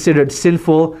is considered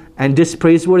sinful and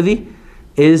dispraiseworthy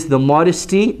is the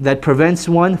modesty that prevents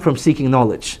one from seeking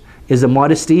knowledge. So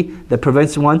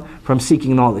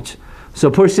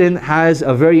a person has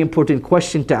a very important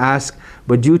question to ask,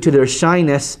 but due to their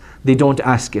shyness, they don't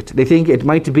ask it. They think it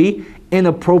might be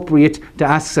inappropriate to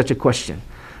ask such a question.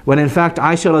 When in fact,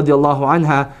 Aisha radiallahu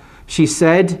anha, she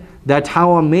said that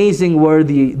how amazing were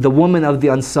the women of the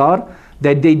Ansar,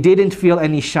 that they didn't feel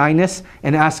any shyness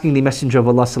in asking the Messenger of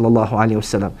Allah sallallahu alaihi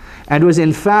wasallam. And it was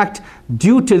in fact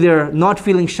due to their not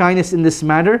feeling shyness in this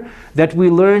matter that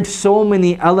we learned so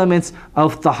many elements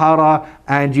of tahara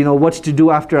and what to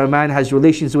do after a man has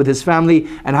relations with his family,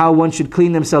 and how one should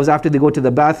clean themselves after they go to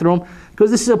the bathroom, because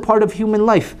this is a part of human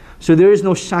life. So there is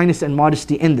no shyness and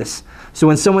modesty in this. So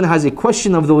when someone has a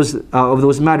question of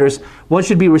those matters, one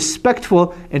should be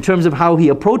respectful in terms of how he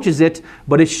approaches it,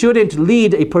 but it shouldn't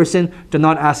lead a person to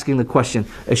not asking the question.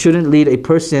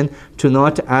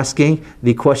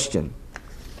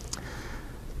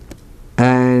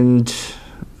 And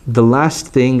the last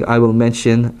thing I will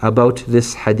mention about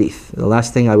this hadith,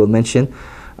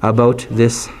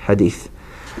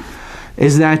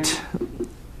 is that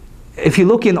if you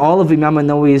look in all of Imam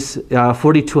Nawawi's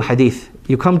 42 hadith,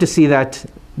 you come to see that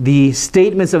the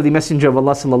statements of the Messenger of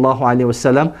Allah sallallahu alaihi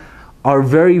wasallam are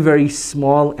very, very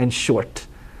small and short.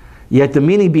 Yet the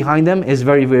meaning behind them is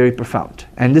very, very profound.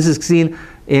 And this is seen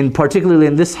particularly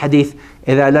in this hadith,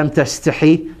 إِذَا لَمْ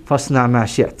تَسْتَحِي فَاصْنَعْ مَا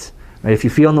شِئْتَ. Right? If you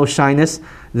feel no shyness,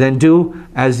 then do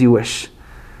as you wish.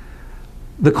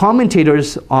 The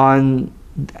commentators on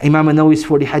Imam Nawawi's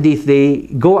 40 hadith, they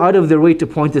go out of their way to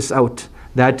point this out,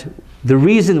 that the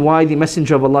reason why the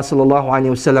Messenger of Allah sallallahu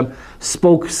alaihi wasallam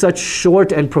spoke such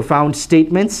short and profound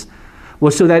statements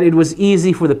was so that it was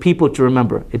easy for the people to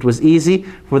remember.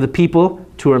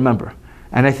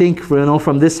 And I think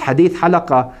from this hadith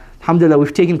halaqah, alhamdulillah,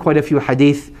 we've taken quite a few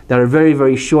hadith that are very,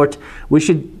 very short. We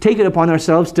should take it upon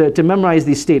ourselves to memorize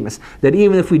these statements, that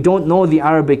even if we don't know the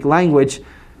Arabic language,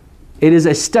 it is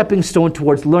a stepping stone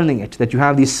towards learning it, that you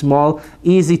have these small,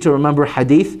 easy to remember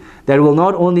hadith that will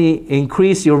not only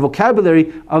increase your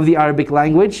vocabulary of the Arabic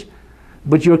language,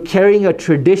 but you're carrying a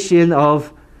tradition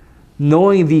of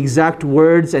knowing the exact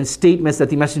words and statements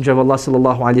that the Messenger of Allah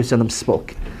sallallahu alaihi wasallam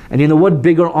spoke. And what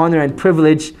bigger honor and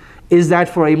privilege is that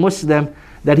for a Muslim,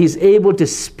 that he's able to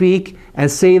speak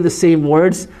and say the same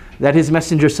words that his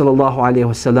Messenger sallallahu alaihi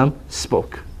wasallam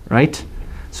spoke, right?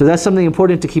 So that's something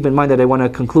important to keep in mind that I want to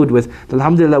conclude with.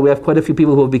 Alhamdulillah, we have quite a few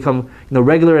people who have become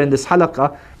regular in this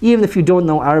halaqah. Even if you don't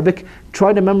know Arabic,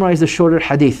 try to memorize the shorter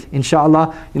hadith.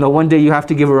 Inshallah, one day you have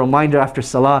to give a reminder after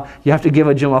salah, you have to give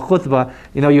a Jummah khutbah,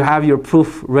 you have your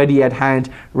proof ready at hand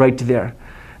right there.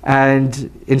 And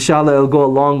inshallah, it'll go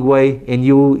a long way in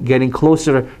you getting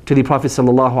closer to the Prophet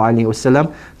sallallahu alaihi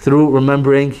wasallam through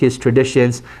remembering his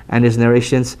traditions and his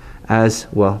narrations as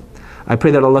well. I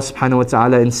pray that Allah subhanahu wa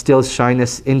ta'ala instills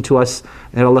shyness into us,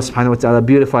 and that Allah subhanahu wa ta'ala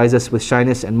beautifies us with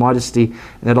shyness and modesty,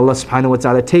 and that Allah subhanahu wa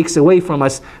ta'ala takes away from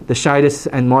us the shyness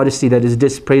and modesty that is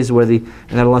dispraiseworthy,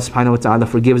 and that Allah subhanahu wa ta'ala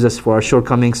forgives us for our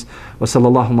shortcomings. Wa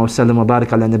sallallahu wa sallam wa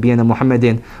barak ala nabiyyina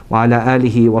Muhammadin wa ala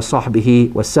alihi wa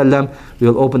sahbihi wa sallam. We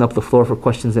will open up the floor for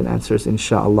questions and answers,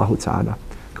 insha'Allah ta'ala.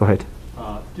 Go ahead.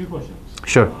 Two questions.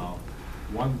 Sure.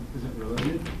 One isn't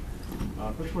related.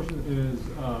 First question is,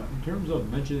 in terms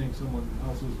of mentioning someone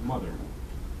else's mother,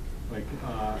 like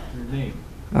their name,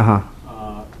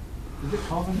 is it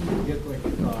common to get like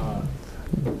a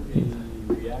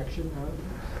reaction out of this?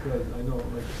 Because I know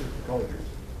like certain cultures.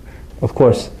 Of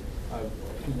course.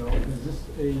 Is this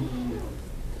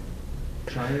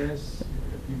a shyness,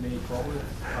 if you may call it,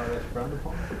 that's frowned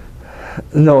upon?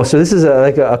 No, so this is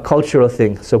like a cultural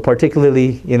thing. So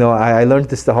particularly, I learned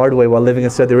this the hard way while living in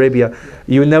Saudi Arabia.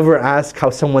 You never ask how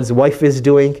someone's wife is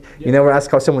doing. You never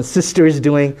ask how someone's sister is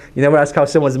doing. You never ask how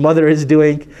someone's mother is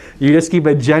doing. You just keep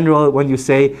it general when you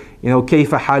say,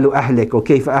 كيف حال أهلك or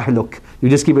كيف أهلك. You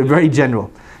just keep it very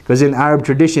general. Because in Arab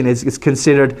tradition, it's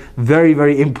considered very,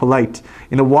 very impolite.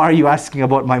 Why are you asking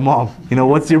about my mom?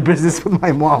 What's your business with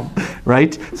my mom?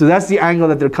 Right? So that's the angle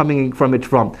that they're coming from it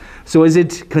from. So is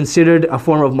it considered a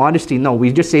form of modesty? No,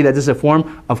 we just say that this is a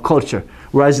form of culture.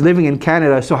 Whereas living in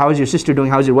Canada, so how's your sister doing?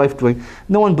 How's your wife doing?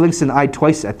 No one blinks an eye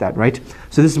twice at that, right?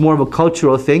 So this is more of a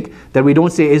cultural thing that we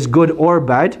don't say is good or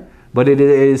bad, but it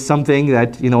is something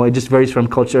that, it just varies from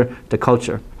culture to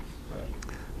culture.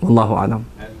 Wallahu alam.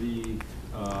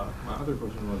 My other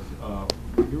question was,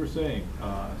 you were saying,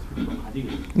 speaking of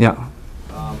hadith. Yeah.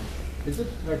 Is it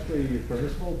actually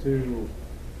permissible to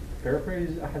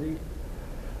paraphrase a hadith?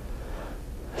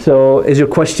 So is your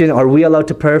question, are we allowed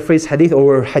to paraphrase hadith, or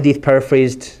were hadith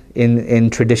paraphrased in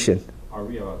tradition? Are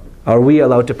we allowed to? Are we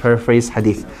allowed to paraphrase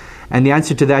hadith? And the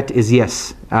answer to that is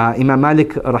yes. Imam Malik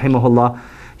rahimahullah,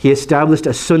 he established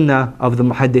a sunnah of the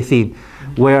muhaddithin,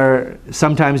 where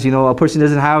sometimes a person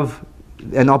doesn't have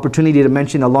an opportunity to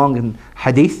mention a long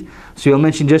hadith, so he'll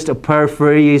mention just a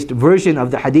paraphrased version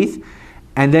of the hadith,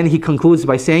 and then he concludes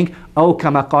by saying, "Oh,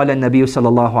 kama qala an-nabiy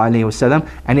sallallahu alayhi wasallam,"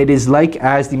 and it is like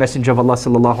as the Messenger of Allah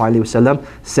sallallahu alayhi wasallam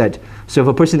said. So if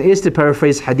a person is to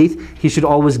paraphrase hadith, he should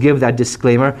always give that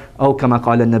disclaimer, "Oh, kama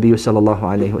qala an-nabiy sallallahu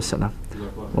alayhi wasallam."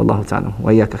 Wallahu ta'ala.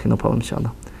 Wa iyyak akhi, no problem,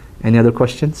 inshallah. Any other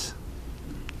questions?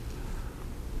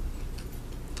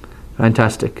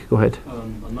 Fantastic. Go ahead.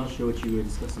 I'm not sure what you were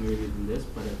discussing earlier than this,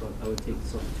 but I thought I would take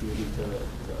this opportunity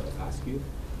to ask you.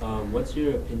 What's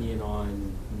your opinion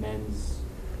on men's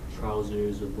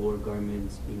trousers or lower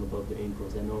garments being above the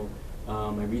ankles? I know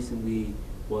I recently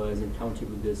was encountered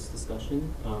with this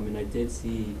discussion, and I did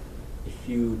see a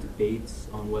few debates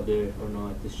on whether or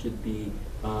not this should be,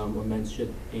 or men's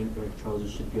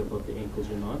trousers should be above the ankles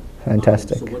or not.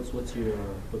 Fantastic. So what's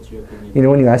your opinion?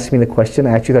 When you asked me the question,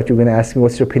 I actually thought you were going to ask me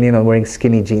what's your opinion on wearing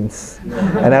skinny jeans.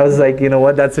 And I was like,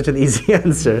 what, that's such an easy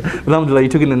answer. Alhamdulillah, you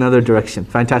took it in another direction.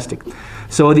 Fantastic.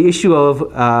 So the issue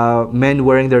of men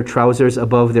wearing their trousers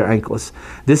above their ankles.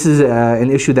 This is an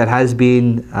issue that has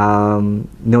been,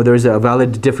 there's a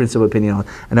valid difference of opinion on.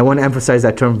 And I want to emphasize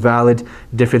that term, valid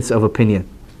difference of opinion.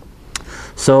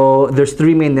 So there's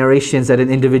three main narrations that an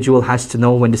individual has to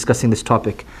know when discussing this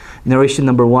topic. Narration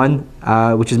number one,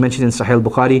 which is mentioned in Sahih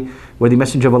al-Bukhari, where the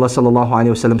Messenger of Allah sallallahu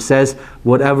alaihi wasallam says,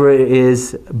 whatever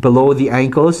is below the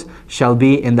ankles shall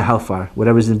be in the hellfire.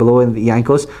 Whatever is below the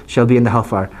ankles shall be in the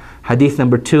hellfire. Hadith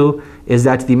number two is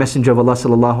that the Messenger of Allah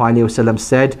sallallahu alaihi wasallam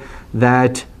said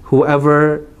that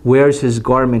whoever wears his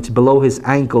garment below his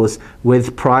ankles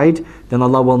with pride, then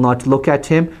Allah will not look at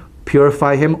him,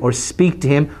 purify him, or speak to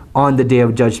him on the Day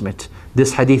of Judgment.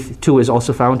 This hadith too is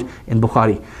also found in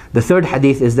Bukhari. The third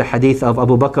hadith is the hadith of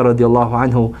Abu Bakr radiallahu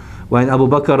anhu. When Abu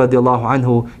Bakr radiallahu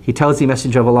anhu, he tells the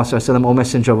Messenger of Allah sallallahu alaihi wasallam, "O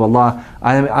Messenger of Allah,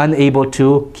 I am unable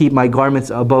to keep my garments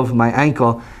above my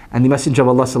ankle." And the Messenger of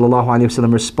Allah sallallahu alaihi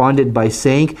wasallam responded by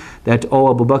saying that, "Oh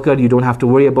Abu Bakr, you don't have to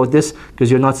worry about this, because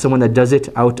you're not someone that does it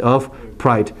out of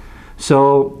pride."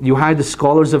 So you had the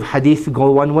scholars of hadith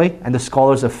go one way, and the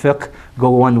scholars of fiqh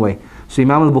go one way. So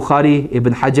Imam al-Bukhari,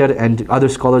 Ibn Hajar, and other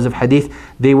scholars of hadith,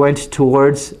 they went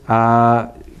towards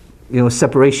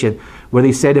separation, where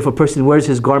they said if a person wears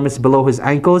his garments below his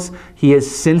ankles, he is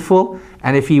sinful,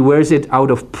 and if he wears it out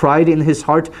of pride in his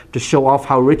heart to show off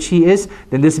how rich he is,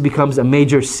 then this becomes a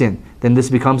major sin.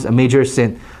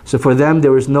 So for them,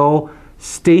 there is no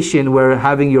station where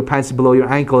having your pants below your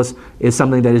ankles is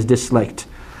something that is disliked.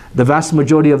 The vast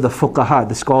majority of the fuqaha,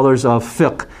 the scholars of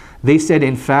fiqh, they said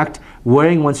in fact,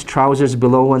 wearing one's trousers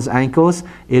below one's ankles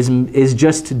is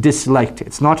just disliked.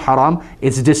 It's not haram,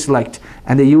 it's disliked.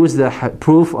 And they use the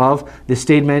proof of the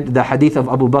statement, the hadith of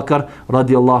Abu Bakr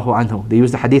radiallahu anhu. They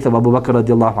use the hadith of Abu Bakr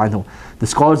radiallahu anhu. The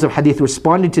scholars of hadith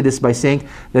responded to this by saying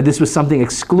that this was something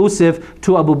exclusive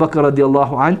to Abu Bakr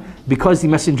radiallahu anhu, because the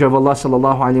Messenger of Allah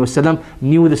sallallahu alaihi wasallam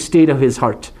knew the state of his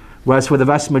heart. Whereas for the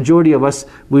vast majority of us,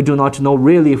 we do not know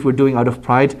really if we're doing out of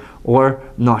pride or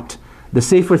not. The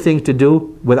safer thing to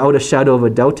do, without a shadow of a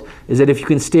doubt, is that if you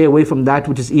can stay away from that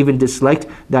which is even disliked,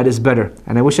 that is better.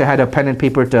 And I wish I had a pen and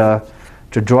paper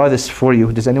to draw this for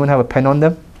you. Does anyone have a pen on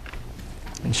them?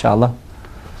 Inshallah.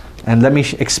 And let me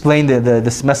explain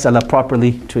this mas'ala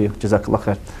properly to you. Jazakallah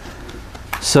khair.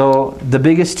 So, the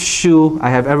biggest shoe I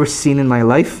have ever seen in my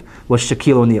life was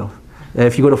Shaquille O'Neal.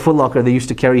 If you go to Foot Locker, they used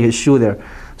to carry his shoe there.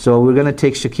 So we're going to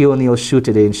take Shaquille O'Neal's shoe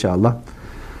today, inshallah,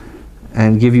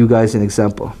 and give you guys an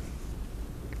example.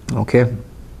 Okay?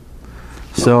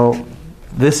 So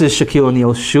this is Shaquille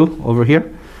O'Neal's shoe over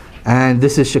here, and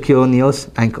this is Shaquille O'Neal's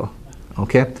ankle.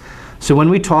 Okay? So when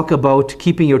we talk about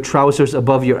keeping your trousers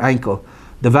above your ankle,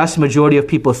 the vast majority of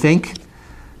people think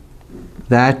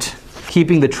that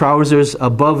keeping the trousers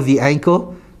above the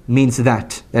ankle means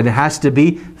that it has to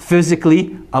be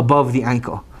physically above the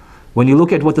ankle. When you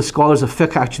look at what the scholars of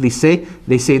fiqh actually say,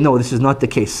 they say no, this is not the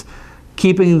case.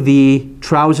 Keeping the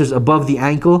trousers above the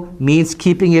ankle means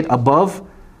keeping it above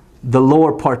the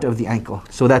lower part of the ankle.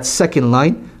 So that second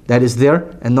line that is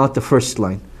there, and not the first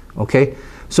line. Okay?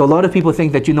 So a lot of people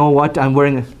think that, you know what, I'm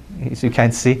wearing, as you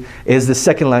can't see, is the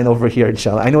second line over here,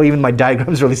 inshallah. I know even my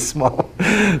diagram is really small.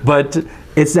 But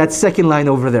it's that second line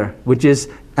over there, which is,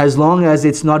 as long as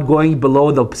it's not going below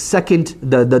the second,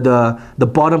 the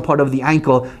bottom part of the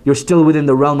ankle, you're still within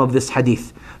the realm of this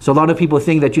hadith. So a lot of people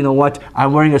think that, you know what,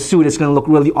 I'm wearing a suit, it's going to look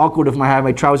really awkward if I have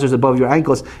my trousers above your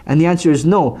ankles. And the answer is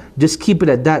no, just keep it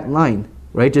at that line,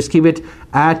 right? Just keep it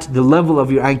at the level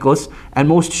of your ankles. And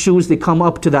most shoes, they come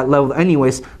up to that level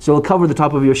anyways, so it'll cover the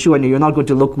top of your shoe and you're not going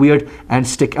to look weird and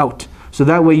stick out. So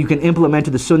that way you can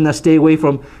implement the sunnah, stay away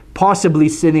from possibly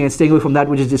sinning and staying away from that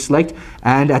which is disliked,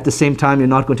 and at the same time you're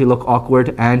not going to look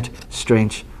awkward and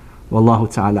strange.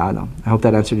 Wallahu ta'ala alam. I hope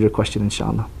that answered your question,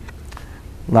 inshallah.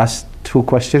 Last two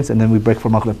questions and then we break for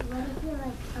Maghrib. What if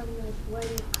you're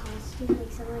wearing a costume,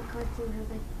 like some like costume has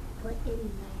put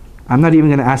in I'm not even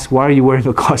going to ask why are you wearing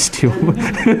a costume.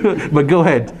 But go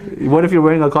ahead. What if you're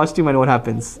wearing a costume and what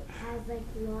happens? It has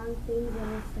long things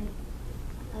and it's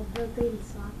a built-in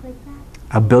sock like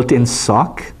that. A built-in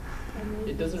sock?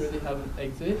 It doesn't really have an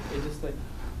exit. It just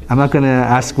I'm not going to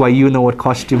ask why you know what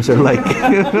costumes are like.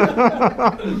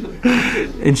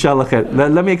 Inshallah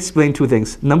khair. Let me explain two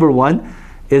things. Number one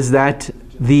is that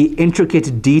the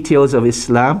intricate details of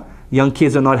Islam, young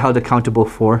kids are not held accountable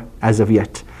for as of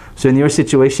yet. So in your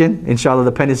situation, inshallah,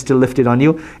 the pen is still lifted on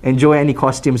you. Enjoy any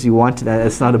costumes you want.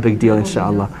 It's not a big deal,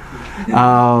 inshallah.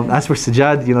 As for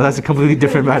sajad, that's a completely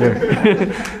different matter.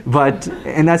 But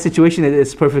in that situation,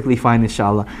 it's perfectly fine,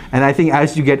 inshallah. And I think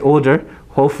as you get older,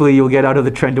 hopefully you'll get out of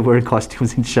the trend of wearing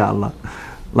costumes, inshallah.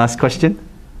 Last question?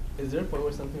 Is there a point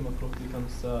where something makruh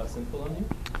becomes sinful on you?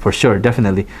 For sure,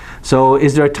 definitely. So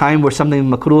is there a time where something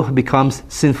makruh becomes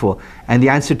sinful? And the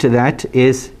answer to that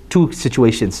is two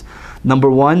situations. Number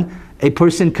one, a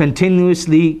person continues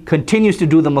to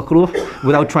do the makruh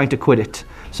without trying to quit it.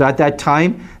 So at that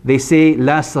time, they say,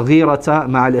 La saghirata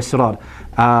ma'al israr.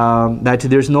 That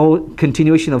there's no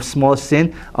continuation of small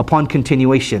sin upon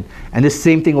continuation. And this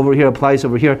same thing over here applies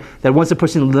over here, that once a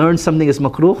person learns something is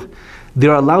makruh,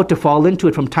 they're allowed to fall into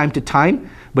it from time to time,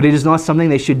 but it is not something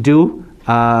they should do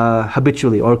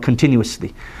habitually or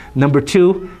continuously. Number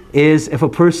two is if a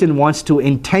person wants to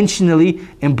intentionally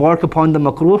embark upon the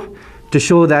makruh to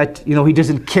show that he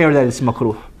doesn't care that it's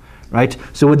makruh, right?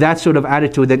 So with that sort of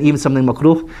attitude, then even something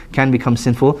makruh can become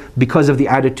sinful because of the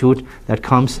attitude that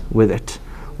comes with it.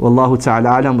 Wallahu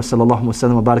ta'ala alam wa sallallahu wa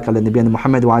sallam wa barak ala nabiyyina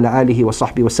Muhammad wa ala alihi wa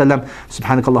sahbihi wa sallam.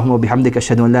 Subhanakallahumma wa bihamdika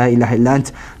ashhadu an la ilaha illa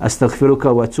ant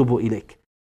astaghfiruka wa atubu ilayk.